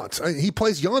I want. He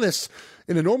plays Giannis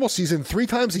in a normal season 3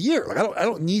 times a year. Like, I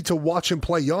don't need to watch him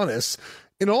play Giannis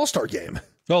in an All-Star game.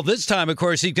 Well, this time, of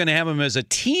course, he's going to have him as a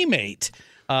teammate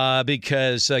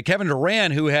because Kevin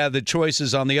Durant, who had the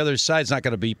choices on the other side, is not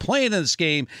going to be playing in this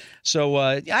game. So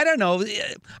I don't know.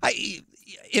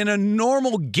 In a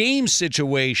normal game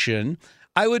situation,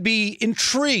 I would be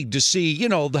intrigued to see,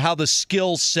 how the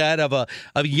skill set of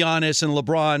Giannis and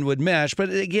LeBron would mesh. But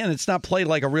again, it's not played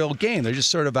like a real game. They're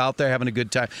just sort of out there having a good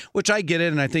time, which I get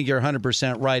it, and I think you're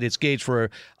 100% right. It's gauged for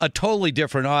a totally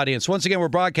different audience. Once again, we're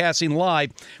broadcasting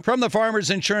live from the Farmers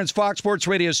Insurance Fox Sports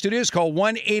Radio studios. Call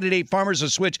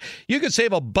 1-888-FARMERS-A-SWITCH. You can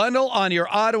save a bundle on your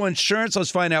auto insurance.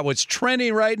 Let's find out what's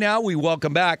trending right now. We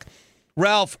welcome back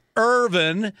Ralph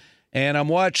Irvin. And I'm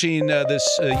watching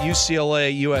this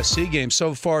UCLA-USC game.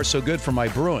 So far, so good for my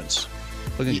Bruins.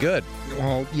 Looking good.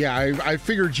 Well, yeah, I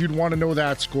figured you'd want to know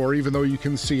that score, even though you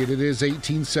can see it. It is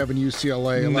 18-7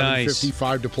 UCLA,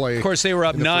 11:55 to play. Of course, they were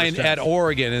up 9 at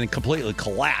Oregon and completely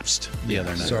collapsed the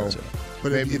other night. So.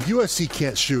 But if USC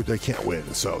can't shoot, they can't win.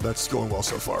 So that's going well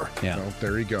so far. Yeah. So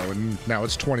there you go. And now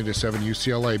it's 20-7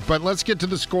 UCLA. But let's get to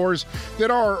the scores that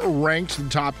are ranked, the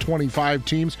top 25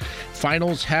 teams.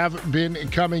 Finals have been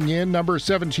coming in. Number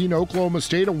 17, Oklahoma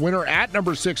State, a winner at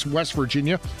number 6, West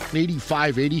Virginia,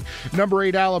 85-80. Number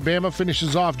 8, Alabama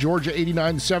finishes off Georgia,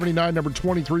 89-79. Number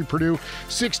 23, Purdue,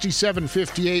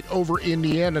 67-58 over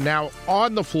Indiana. Now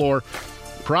on the floor,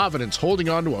 Providence holding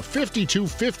on to a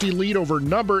 52-50 lead over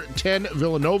number 10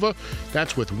 Villanova.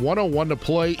 That's with 1:01 to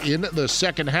play in the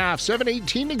second half.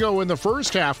 7:18 to go in the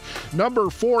first half.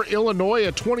 Number 4 Illinois,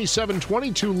 a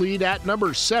 27-22 lead at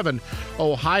number 7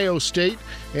 Ohio State.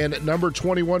 And at number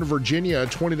 21 Virginia, a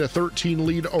 20-13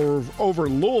 lead over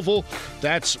Louisville.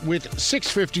 That's with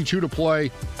 6:52 to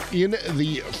play in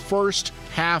the first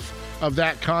half of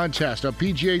that contest. A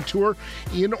PGA Tour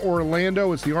in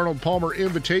Orlando. It's the Arnold Palmer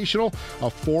Invitational. A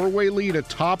 4-way lead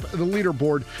atop the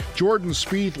leaderboard. Jordan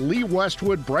Spieth, Lee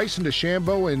Westwood, Bryson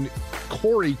DeChambeau, and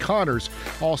Corey Connors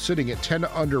all sitting at 10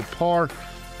 under par.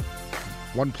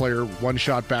 One player, one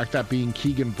shot back, that being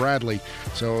Keegan Bradley.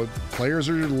 So players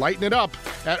are lighting it up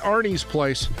at Arnie's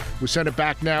place. We send it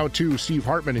back now to Steve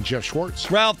Hartman and Jeff Schwartz.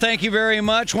 Ralph, thank you very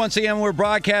much. Once again, we're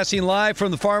broadcasting live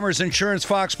from the Farmers Insurance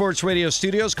Fox Sports Radio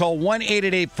studios. Call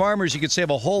 1-888-FARMERS. You can save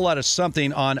a whole lot of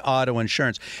something on auto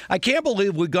insurance. I can't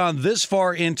believe we've gone this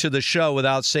far into the show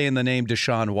without saying the name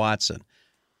Deshaun Watson.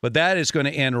 But that is going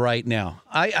to end right now.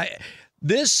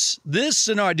 This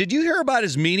scenario, did you hear about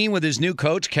his meeting with his new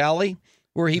coach, Callie?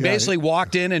 Where he basically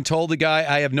walked in and told the guy,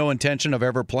 I have no intention of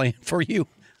ever playing for you.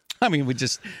 I mean,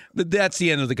 that's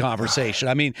the end of the conversation.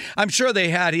 I mean, I'm sure they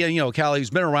had, Callie's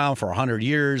been around for 100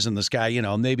 years, and this guy,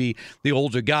 maybe the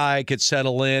older guy could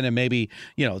settle in and maybe,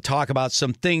 talk about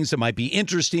some things that might be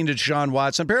interesting to Deshaun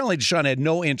Watson. Apparently, Deshaun had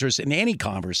no interest in any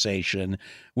conversation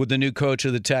with the new coach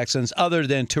of the Texans, other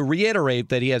than to reiterate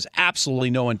that he has absolutely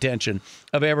no intention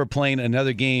of ever playing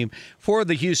another game for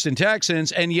the Houston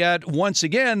Texans. And yet, once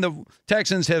again, the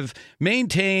Texans have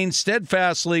maintained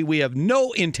steadfastly, we have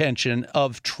no intention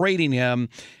of trading him.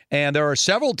 And there are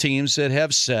several teams that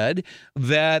have said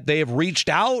that they have reached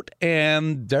out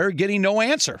and they're getting no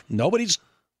answer. Nobody's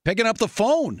picking up the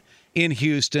phone in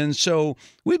Houston. So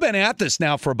we've been at this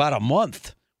now for about a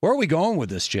month. Where are we going with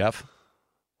this, Jeff?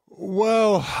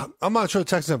 Well, I'm not sure the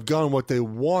Texans have gotten what they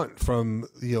want from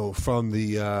any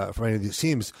of these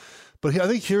teams, but I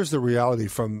think here's the reality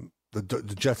from the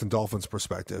Jets and Dolphins'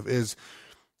 perspective is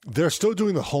they're still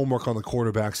doing the homework on the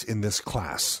quarterbacks in this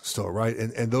class still, right?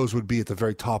 And those would be at the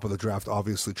very top of the draft,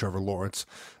 obviously Trevor Lawrence,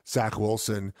 Zach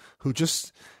Wilson, who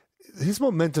just his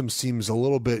momentum seems a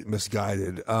little bit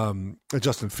misguided.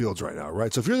 Justin Fields right now,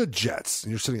 right? So if you're the Jets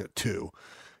and you're sitting at 2,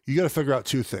 you got to figure out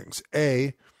 2 things.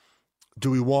 A, do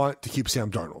we want to keep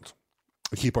Sam Darnold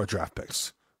and keep our draft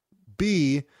picks?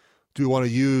 B, do we want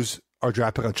to use our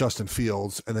draft pick on Justin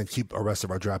Fields and then keep our rest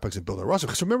of our draft picks and build our roster?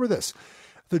 Because remember this,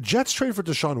 the Jets trade for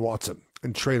Deshaun Watson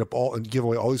and trade up all and give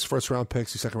away all these first-round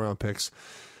picks, these second-round picks.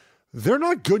 They're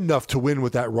not good enough to win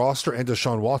with that roster and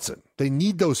Deshaun Watson. They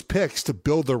need those picks to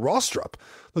build their roster up.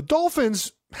 The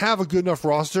Dolphins have a good enough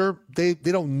roster. They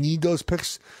don't need those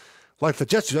picks like the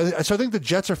Jets do. So I think the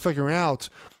Jets are figuring out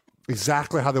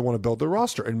exactly how they want to build their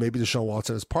roster, and maybe Deshaun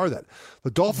Watson is part of that.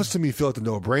 The Dolphins, to me, feel like the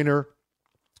no-brainer.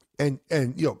 And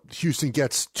Houston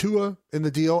gets Tua in the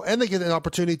deal, and they get an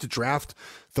opportunity to draft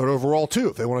 3rd overall, too.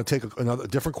 If they want to take a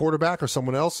different quarterback or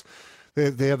someone else,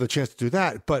 they have the chance to do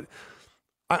that. But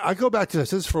I go back to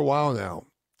this for a while now.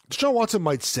 Deshaun Watson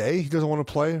might say he doesn't want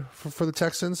to play for the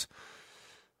Texans,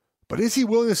 but is he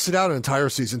willing to sit out an entire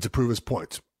season to prove his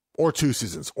point? Or 2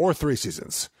 seasons, or 3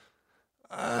 seasons?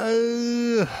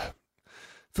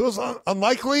 Feels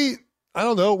unlikely. I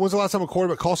don't know. When's the last time a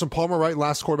quarterback, Carson Palmer, right?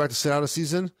 Last quarterback to sit out a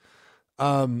season.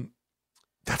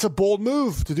 That's a bold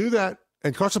move to do that.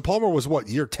 And Carson Palmer was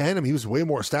year 10? I mean, he was way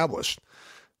more established.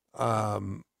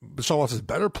 Deshaun Watson's a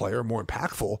better player, more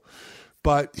impactful.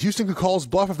 But Houston could call his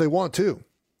bluff if they want to.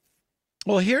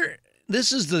 Well,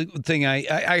 this is the thing.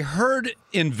 I heard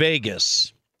in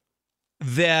Vegas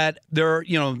that there are,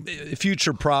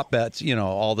 future prop bets,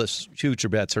 all this future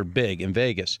bets are big in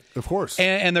Vegas. Of course.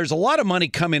 And there's a lot of money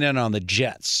coming in on the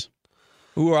Jets,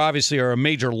 who obviously are a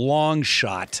major long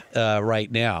shot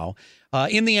right now,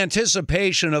 in the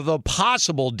anticipation of a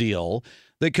possible deal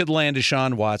that could land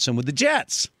Deshaun Watson with the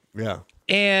Jets. Yeah.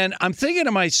 And I'm thinking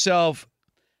to myself,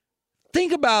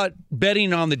 think about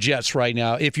betting on the Jets right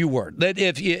now, if you were. That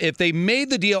if they made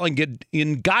the deal and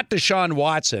got Deshaun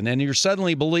Watson, and you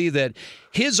suddenly believe that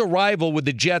his arrival with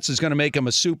the Jets is going to make him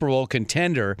a Super Bowl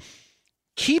contender,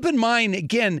 keep in mind,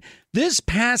 again, this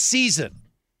past season,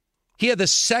 he had the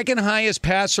second highest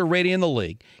passer rating in the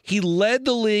league. He led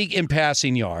the league in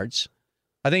passing yards.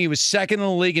 I think he was second in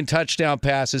the league in touchdown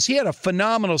passes. He had a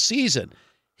phenomenal season.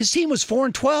 His team was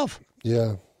 4-12.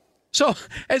 Yeah. So,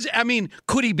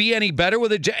 could he be any better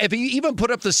with the Jets? If he even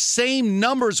put up the same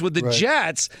numbers with the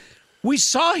Jets, we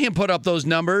saw him put up those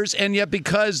numbers, and yet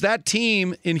because that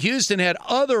team in Houston had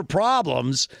other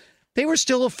problems, they were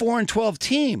still a 4-12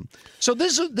 team. So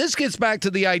this gets back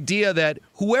to the idea that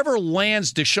whoever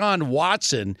lands Deshaun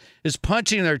Watson is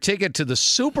punching their ticket to the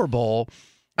Super Bowl.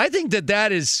 I think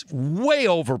that is way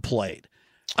overplayed.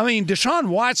 I mean, Deshaun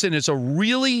Watson is a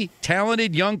really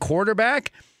talented young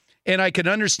quarterback, and I can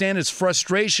understand his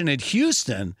frustration at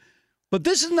Houston, but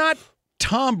this is not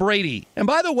Tom Brady. And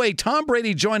by the way, Tom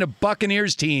Brady joined a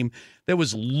Buccaneers team that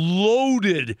was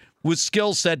loaded with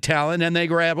skill set talent, and they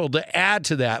were able to add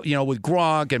to that, with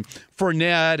Gronk and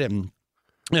Fournette and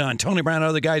Tony Brown and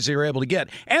other guys they were able to get.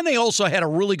 And they also had a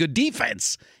really good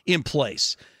defense in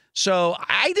place. So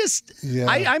I'm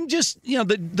just,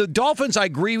 the Dolphins, I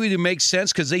agree with you, make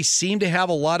sense because they seem to have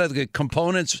a lot of the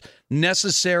components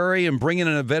necessary in bringing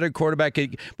in a veteran quarterback.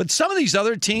 But some of these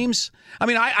other teams,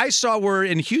 I saw where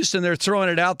in Houston they're throwing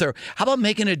it out there. How about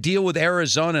making a deal with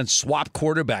Arizona and swap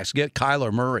quarterbacks, get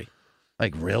Kyler Murray?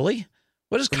 Like, really?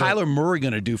 What is Kyler Murray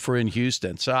going to do for in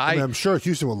Houston? So I'm sure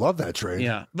Houston will love that trade.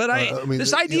 Yeah, but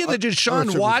this idea that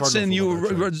Deshaun Watson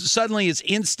suddenly is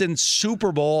instant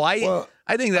Super Bowl,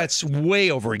 I think that's way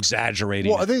over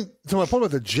exaggerating. Well, I think to my point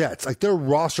about the Jets, their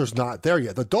roster's not there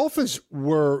yet. The Dolphins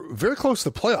were very close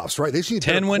to the playoffs, right? They just need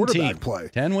 10-win quarterback team. Play.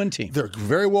 10-win team. They're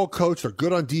very well coached. They're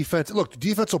good on defense. Look,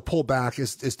 defense will pull back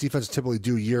as defenses typically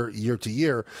do year to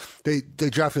year. They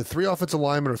drafted 3 offensive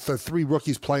linemen or 3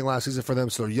 rookies playing last season for them,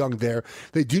 so they're young there.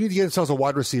 They do need to get themselves a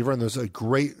wide receiver, and there's a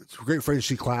great free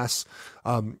agency class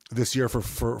this year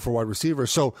for wide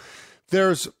receivers. So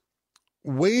there's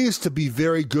ways to be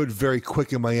very good very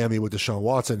quick in Miami with Deshaun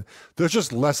Watson. There's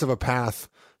just less of a path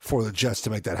for the Jets to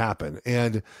make that happen.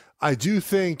 And I do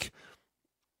think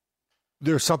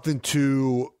there's something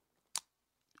to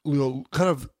kind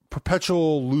of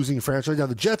perpetual losing franchise. Now,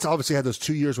 the Jets obviously had those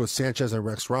 2 years with Sanchez and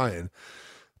Rex Ryan,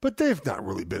 but they've not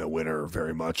really been a winner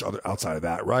very much outside of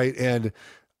that, right? And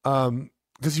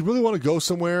does he really want to go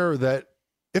somewhere that,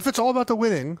 if it's all about the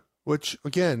winning, which,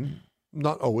 again,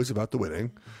 not always about the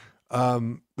winning,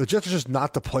 the Jets are just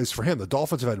not the place for him. The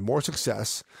Dolphins have had more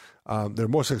success. They're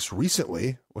more success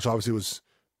recently, which obviously was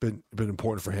been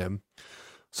important for him.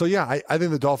 So, yeah, I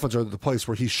think the Dolphins are the place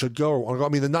where he should go or want to go. I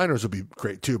mean, the Niners would be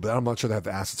great, too, but I'm not sure they have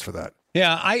the assets for that.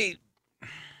 Yeah,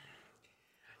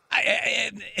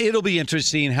 it'll be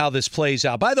interesting how this plays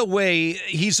out. By the way,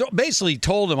 he's basically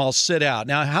told him, I'll sit out.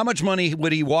 Now, how much money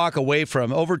would he walk away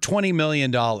from? Over $20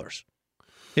 million.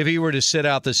 If he were to sit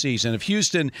out the season. If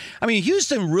Houston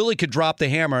really could drop the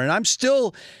hammer. And I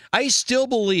still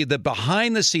believe that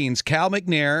behind the scenes, Cal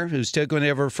McNair, who's taken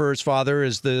over for his father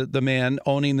as the man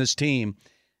owning this team,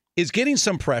 is getting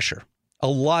some pressure. A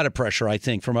lot of pressure, I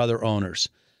think, from other owners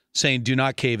saying, do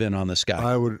not cave in on this guy.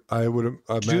 I would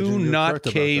imagine do not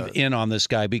cave in on this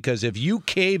guy, because if you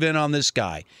cave in on this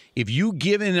guy, if you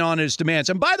give in on his demands,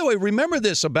 and by the way, remember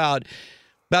this about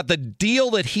the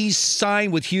deal that he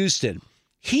signed with Houston.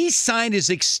 He signed his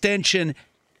extension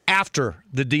after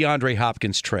the DeAndre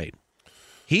Hopkins trade.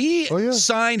 He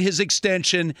signed his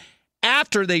extension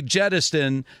after they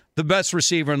jettisoned the best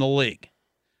receiver in the league.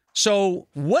 So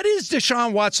what is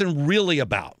Deshaun Watson really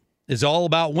about? Is it all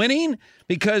about winning?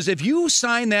 Because if you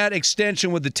sign that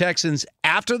extension with the Texans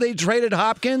after they traded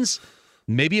Hopkins,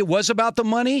 maybe it was about the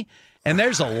money. And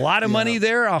there's a lot of money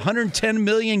there, $110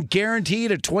 million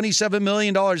guaranteed, a $27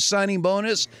 million signing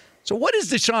bonus. So what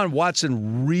is Deshaun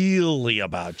Watson really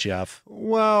about, Jeff?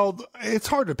 Well, it's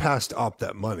hard to pass up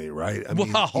that money, right? I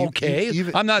mean,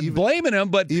 okay. I'm not blaming him,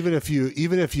 but even if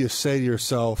you say to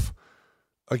yourself,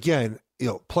 again,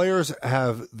 players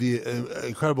have the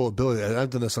incredible ability, and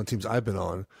I've done this on teams I've been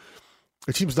on.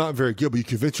 A team's not very good, but you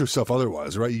convince yourself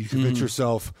otherwise, right? You convince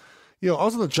yourself. I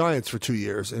was on the Giants for 2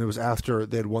 years, and it was after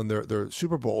they had won their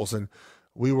Super Bowls, and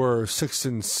we were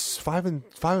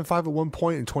 5-5 at one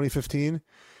point in 2015.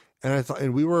 And I thought,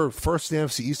 and we were first in the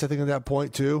NFC East, I think, at that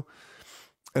point too.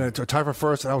 And I tied for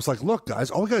first. And I was like, look,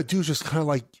 guys, all we got to do is just kind of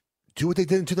like do what they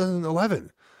did in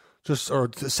 2011, or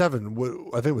 7.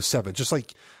 I think it was 7. Just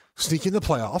like sneak in the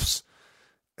playoffs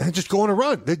and just go on a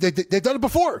run. They've done it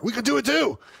before. We could do it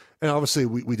too. And obviously,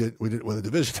 we didn't win the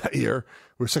division that year.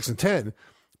 We were 6-10.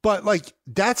 But like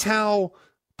that's how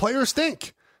players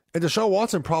think. And Deshaun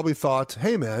Watson probably thought,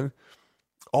 hey man,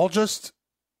 I'll just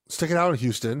stick it out in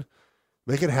Houston.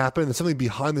 Make it happen. There's something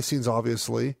behind the scenes,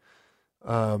 obviously,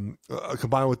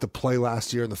 combined with the play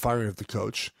last year and the firing of the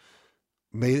coach,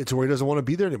 made it to where he doesn't want to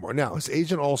be there anymore. Now, his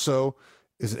agent also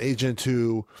is an agent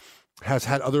who has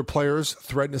had other players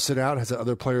threaten to sit out, has had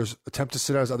other players attempt to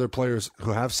sit out, has other players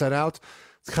who have sat out.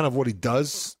 It's kind of what he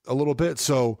does a little bit.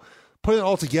 So putting it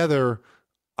all together,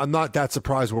 I'm not that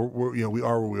surprised we are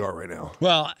where we are right now.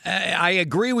 Well, I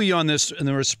agree with you on this in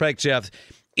the respect, Jeff.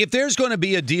 If there's going to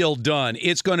be a deal done,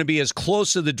 it's going to be as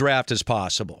close to the draft as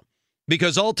possible.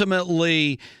 Because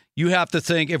ultimately, you have to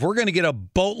think, if we're going to get a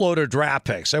boatload of draft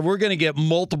picks, if we're going to get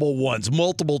multiple 1s,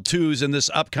 multiple 2s in this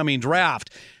upcoming draft,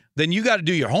 then you got to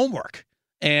do your homework.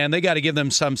 And they got to give them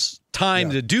some time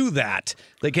to do that.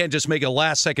 They can't just make a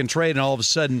last-second trade and all of a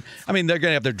sudden, I mean, they're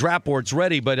going to have their draft boards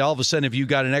ready, but all of a sudden, if you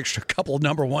got an extra couple of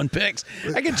number 1 picks,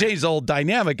 that can change the whole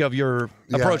dynamic of your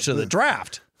approach to the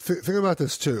draft. Think about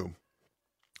this, too.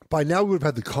 By now, we would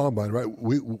have had the combine, right?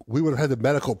 We would have had the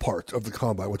medical part of the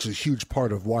combine, which is a huge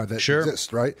part of why that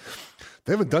exists, right?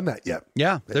 They haven't done that yet.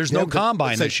 Yeah, there's no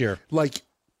combine this year. But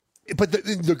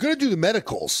they're going to do the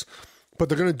medicals, but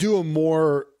they're going to do them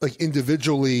more like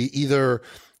individually, either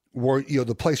where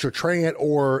the place you're training at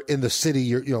or in the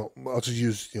city. I'll just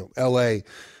use L.A.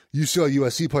 UCLA,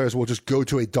 USC players will just go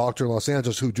to a doctor in Los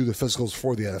Angeles who do the physicals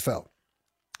for the NFL.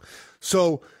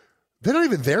 So they're not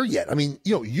even there yet. I mean,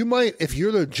 you might, if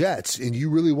you're the Jets and you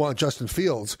really want Justin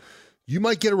Fields, you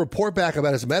might get a report back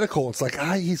about his medical. It's like,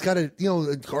 he's got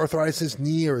arthritis in his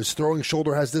knee, or his throwing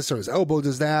shoulder has this, or his elbow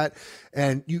does that.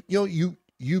 And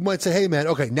you might say, hey man,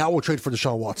 okay, now we'll trade for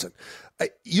Deshaun Watson.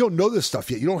 You don't know this stuff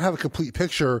yet. You don't have a complete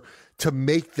picture to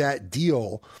make that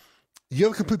deal. You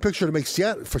have a complete picture to make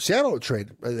Seattle a trade,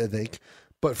 I think.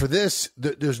 But for this,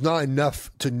 there's not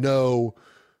enough to know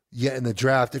yet in the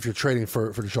draft if you're trading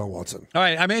for Deshaun Watson. All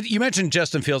right. I mean, you mentioned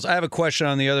Justin Fields. I have a question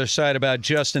on the other side about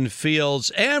Justin Fields,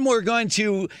 and we're going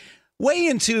to weigh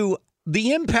into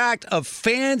the impact of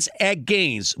fans at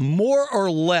games, more or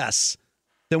less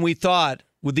than we thought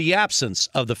with the absence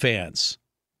of the fans.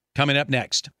 Coming up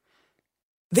next.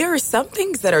 There are some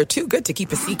things that are too good to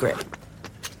keep a secret.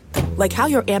 Like how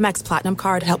your Amex Platinum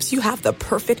card helps you have the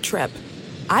perfect trip.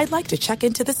 I'd like to check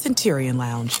into the Centurion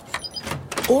Lounge.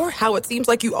 Or how it seems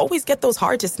like you always get those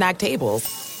hard-to-snag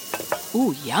tables.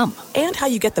 Ooh, yum. And how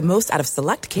you get the most out of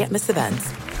select can't-miss events.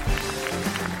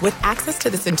 With access to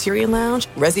the Centurion Lounge,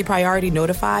 Resi Priority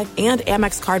Notified, and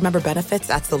Amex card member benefits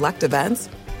at select events,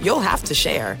 you'll have to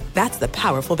share. That's the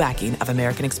powerful backing of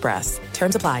American Express.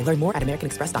 Terms apply. Learn more at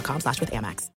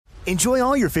americanexpress.com/withAmex. Enjoy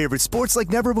all your favorite sports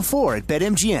like never before at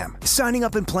BetMGM. Signing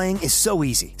up and playing is so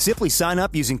easy. Simply sign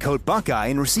up using code Buckeye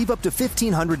and receive up to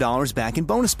 $1,500 back in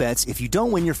bonus bets if you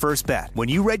don't win your first bet. When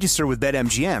you register with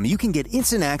BetMGM, you can get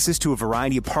instant access to a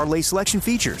variety of parlay selection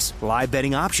features, live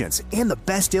betting options, and the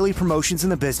best daily promotions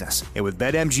in the business. And with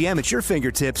BetMGM at your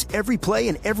fingertips, every play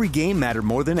and every game matter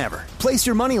more than ever. Place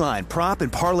your moneyline, prop,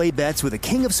 and parlay bets with the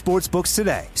king of sportsbooks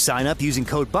today. Sign up using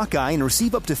code Buckeye and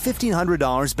receive up to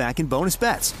 $1,500 back in bonus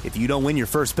bets if you don't win your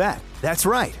first bet. That's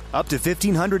right, up to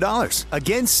 $1,500.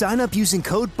 Again, sign up using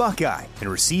code Buckeye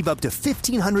and receive up to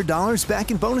 $1,500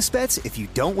 back in bonus bets if you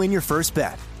don't win your first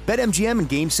bet. BetMGM and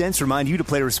GameSense remind you to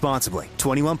play responsibly.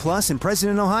 21 plus and present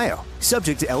in Ohio.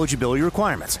 Subject to eligibility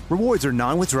requirements. Rewards are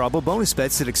non-withdrawable bonus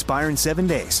bets that expire in 7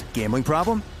 days. Gambling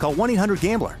problem? Call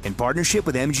 1-800-GAMBLER in partnership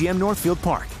with MGM Northfield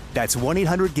Park. That's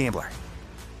 1-800-GAMBLER.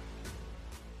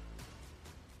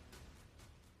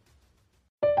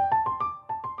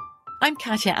 I'm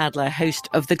Katya Adler, host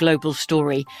of The Global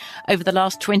Story. Over the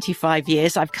last 25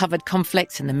 years, I've covered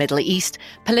conflicts in the Middle East,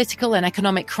 political and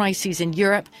economic crises in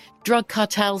Europe, drug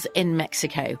cartels in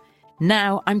Mexico.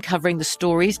 Now I'm covering the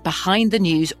stories behind the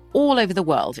news all over the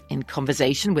world in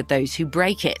conversation with those who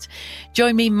break it.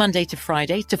 Join me Monday to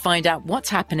Friday to find out what's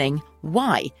happening,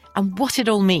 why, and what it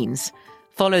all means.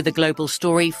 Follow The Global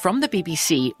Story from the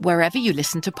BBC wherever you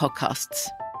listen to podcasts.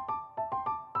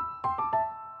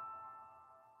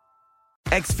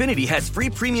 Xfinity has free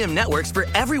premium networks for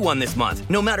everyone this month,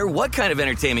 no matter what kind of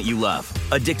entertainment you love.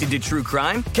 Addicted to true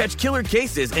crime? Catch killer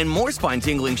cases and more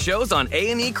spine-tingling shows on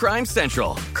A&E Crime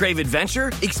Central. Crave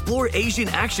adventure? Explore Asian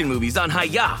action movies on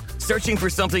Hi-YAH. Searching for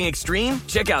something extreme?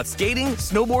 Check out skating,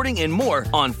 snowboarding, and more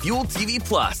on Fuel TV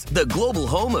Plus, the global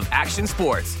home of action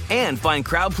sports. And find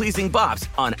crowd-pleasing bops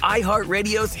on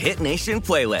iHeartRadio's Hit Nation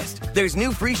playlist. There's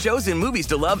new free shows and movies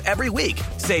to love every week.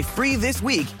 Say free this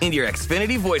week in your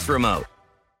Xfinity voice remote.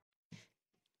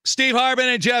 Steve Harbin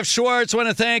and Jeff Schwartz want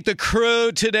to thank the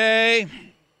crew today.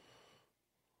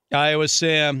 Iowa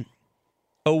Sam,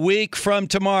 a week from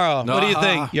tomorrow. What do you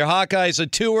think? Your Hawkeyes a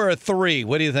 2 or a 3?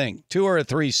 What do you think? 2 or a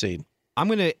 3 seed? I'm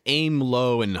going to aim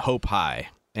low and hope high,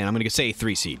 and I'm going to say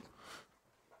 3 seed.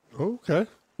 Okay.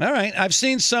 All right. I've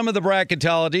seen some of the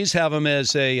bracketologies have them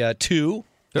as a 2.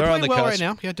 They're on playing the well cusp. right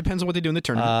now. Yeah, it depends on what they do in the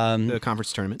tournament, the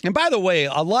conference tournament. And by the way,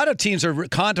 a lot of teams are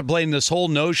contemplating this whole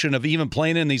notion of even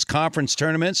playing in these conference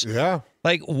tournaments. Yeah.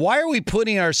 Like, why are we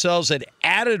putting ourselves at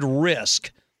added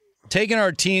risk, taking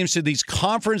our teams to these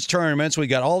conference tournaments? We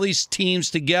got all these teams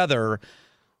together.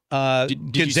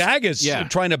 Gonzaga's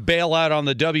trying to bail out on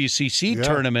the WCC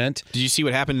tournament. Did you see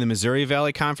what happened in the Missouri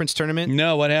Valley Conference tournament?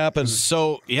 No, what happened?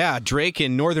 So, Drake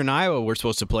and Northern Iowa were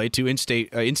supposed to play, two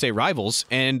in-state rivals,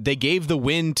 and they gave the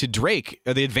win to Drake,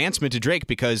 the advancement to Drake,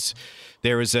 because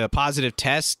there was a positive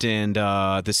test, and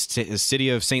the city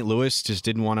of St. Louis just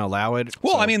didn't want to allow it.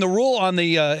 Well, I mean, the rule on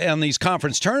these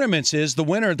conference tournaments is the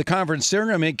winner of the conference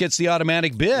tournament gets the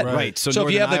automatic bid. Right. So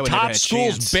if you have the top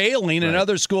schools bailing and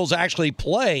other schools actually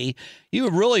play, you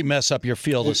would really mess up your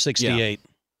field of 68. Yeah.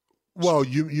 Well,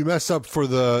 you mess up for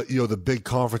the big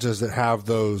conferences that have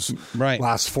those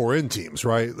last 4 in teams,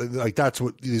 right? Like that's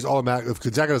what these automatic. If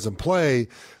Gonzaga doesn't play,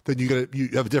 then you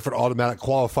have a different automatic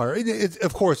qualifier.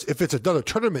 Of course, if it's another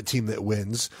tournament team that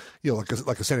wins, like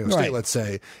a San Diego State, let's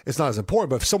say, it's not as important.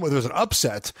 But if there's an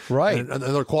upset, and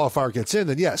another qualifier gets in,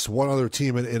 then yes, one other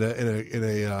team in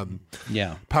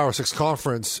a Power 6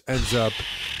 conference ends up.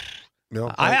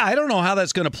 I don't know how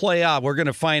that's going to play out. We're going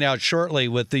to find out shortly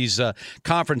with these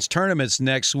conference tournaments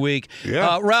next week.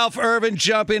 Yeah. Ralph Irvin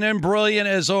jumping in, brilliant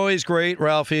as always. Great,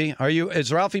 Ralphie.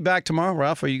 Is Ralphie back tomorrow?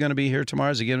 Ralph, are you going to be here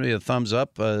tomorrow? Is he giving me a thumbs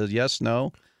up? Yes,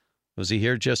 no? Was he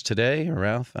here just today, or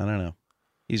Ralph? I don't know.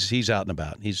 He's out and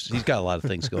about. He's got a lot of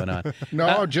things going on.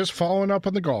 No, just following up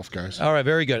on the golf, guys. All right,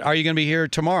 very good. Are you going to be here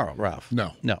tomorrow, Ralph?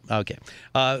 No. Okay.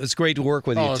 It's great to work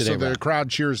with you today, so the Ralph. crowd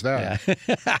cheers that.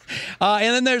 Yeah.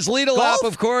 And then there's Lita Lapp,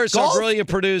 of course, our brilliant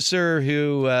producer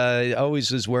who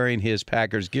always is wearing his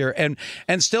Packers gear and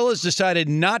still has decided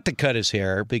not to cut his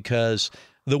hair because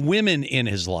the women in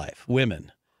his life,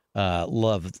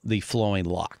 love the flowing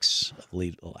locks of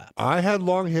Lita Lapp. I had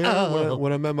long hair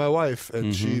when I met my wife,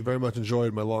 and she very much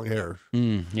enjoyed my long hair.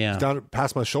 Yeah, down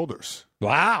past my shoulders.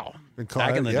 Wow,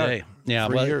 back in the day. Yeah,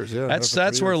 3 years. Yeah,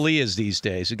 that's where Lee is these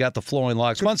days. He got the flowing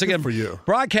locks. Once again, for you.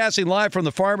 Broadcasting live from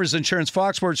the Farmers Insurance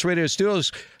Fox Sports Radio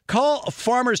studios. Call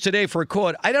Farmers today for a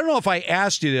quote. I don't know if I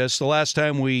asked you this the last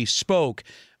time we spoke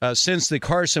since the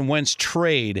Carson Wentz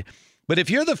trade. But if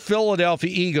you're the Philadelphia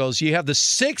Eagles, you have the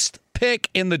 6th pick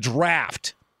in the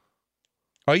draft.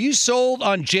 Are you sold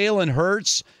on Jalen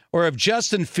Hurts? Or if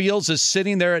Justin Fields is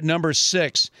sitting there at number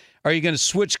 6, are you going to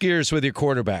switch gears with your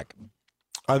quarterback?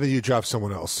 I think you draft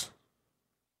someone else.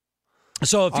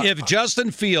 So if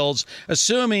Justin Fields,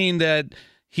 assuming that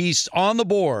he's on the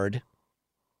board,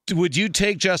 would you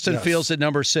take Justin Fields at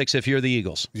number 6 if you're the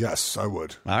Eagles? Yes, I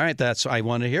would. All right, I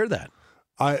want to hear that.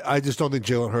 I just don't think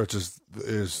Jalen Hurts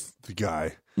is the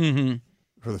guy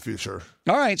for the future.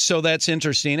 All right, so that's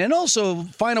interesting. And also,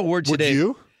 final word today.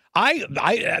 Would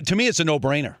you? To me, it's a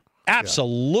no-brainer.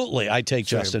 Absolutely, I take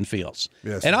Justin Fields.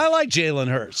 Yes, and I like Jalen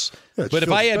Hurts. Yeah, but if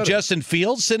I had Justin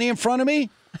Fields sitting in front of me,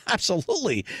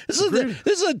 absolutely. This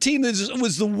is a team that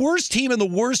was the worst team in the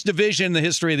worst division in the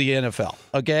history of the NFL,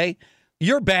 okay?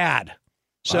 You're bad.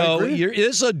 So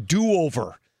it's a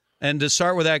do-over. And to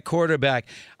start with that quarterback,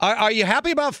 are you happy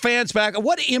about fans back?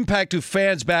 What impact do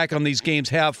fans back on these games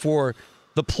have for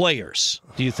the players,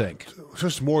 do you think?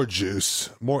 Just more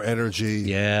juice, more energy.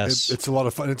 Yes. It's a lot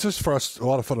of fun. It's just for us a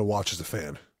lot of fun to watch as a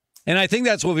fan. And I think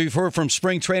that's what we've heard from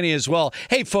spring training as well.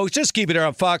 Hey, folks, just keep it here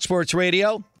on Fox Sports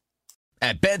Radio.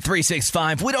 At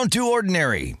Bet365, we don't do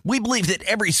ordinary. We believe that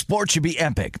every sport should be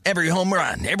epic. Every home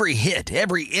run, every hit,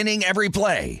 every inning, every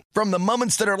play. From the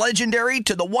moments that are legendary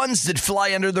to the ones that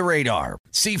fly under the radar.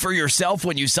 See for yourself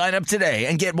when you sign up today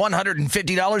and get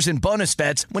 $150 in bonus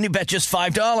bets when you bet just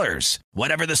 $5.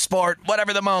 Whatever the sport,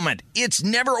 whatever the moment, it's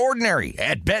never ordinary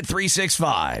at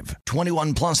Bet365.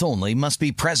 21 plus only. Must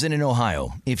be present in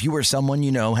Ohio. If you or someone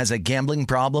you know has a gambling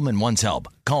problem and wants help,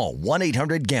 call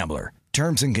 1-800-GAMBLER.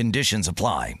 Terms and conditions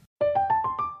apply.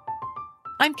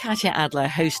 I'm Katya Adler,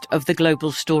 host of The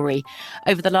Global Story.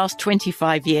 Over the last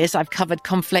 25 years, I've covered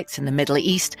conflicts in the Middle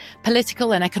East,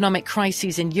 political and economic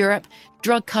crises in Europe,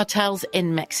 drug cartels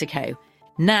in Mexico.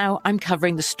 Now I'm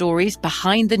covering the stories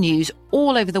behind the news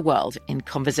all over the world in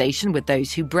conversation with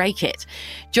those who break it.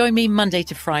 Join me Monday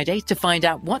to Friday to find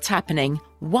out what's happening,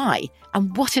 why,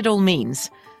 and what it all means.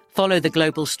 Follow The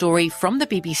Global Story from the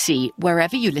BBC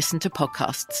wherever you listen to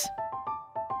podcasts.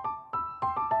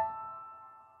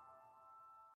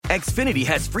 Xfinity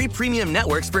has free premium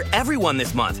networks for everyone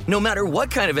this month, no matter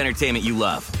what kind of entertainment you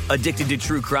love. Addicted to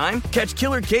true crime? Catch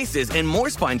killer cases and more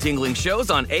spine-tingling shows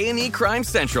on A&E Crime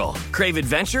Central. Crave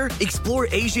adventure? Explore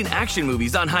Asian action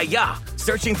movies on Hi-YAH.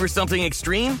 Searching for something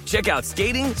extreme? Check out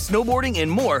skating, snowboarding, and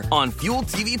more on Fuel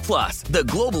TV Plus, the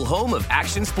global home of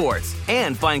action sports.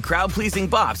 And find crowd-pleasing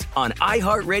bops on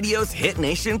iHeartRadio's Hit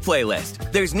Nation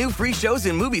playlist. There's new free shows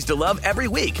and movies to love every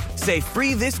week. Say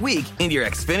free this week in your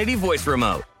Xfinity voice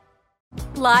remote.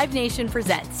 Live Nation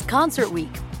presents Concert Week.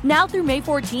 Now through May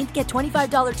 14th, get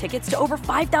 $25 tickets to over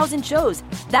 5,000 shows.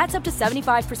 That's up to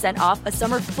 75% off a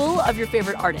summer full of your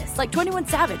favorite artists like 21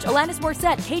 Savage, Alanis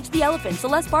Morissette, Cage the Elephant,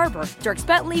 Celeste Barber, Dierks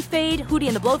Bentley, Fade, Hootie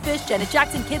and the Blowfish, Janet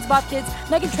Jackson, Kids Bop Kids,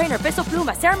 Meghan Trainor, Peso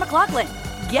Pluma, Sarah McLachlan.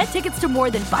 Get tickets to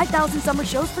more than 5,000 summer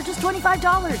shows for just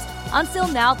 $25. Until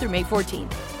now through May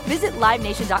 14th. Visit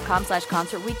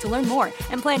LiveNation.com/Concert Week to learn more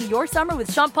and plan your summer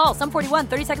with Sean Paul, Sum 41,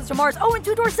 30 Seconds to Mars, and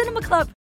Two Door Cinema Club.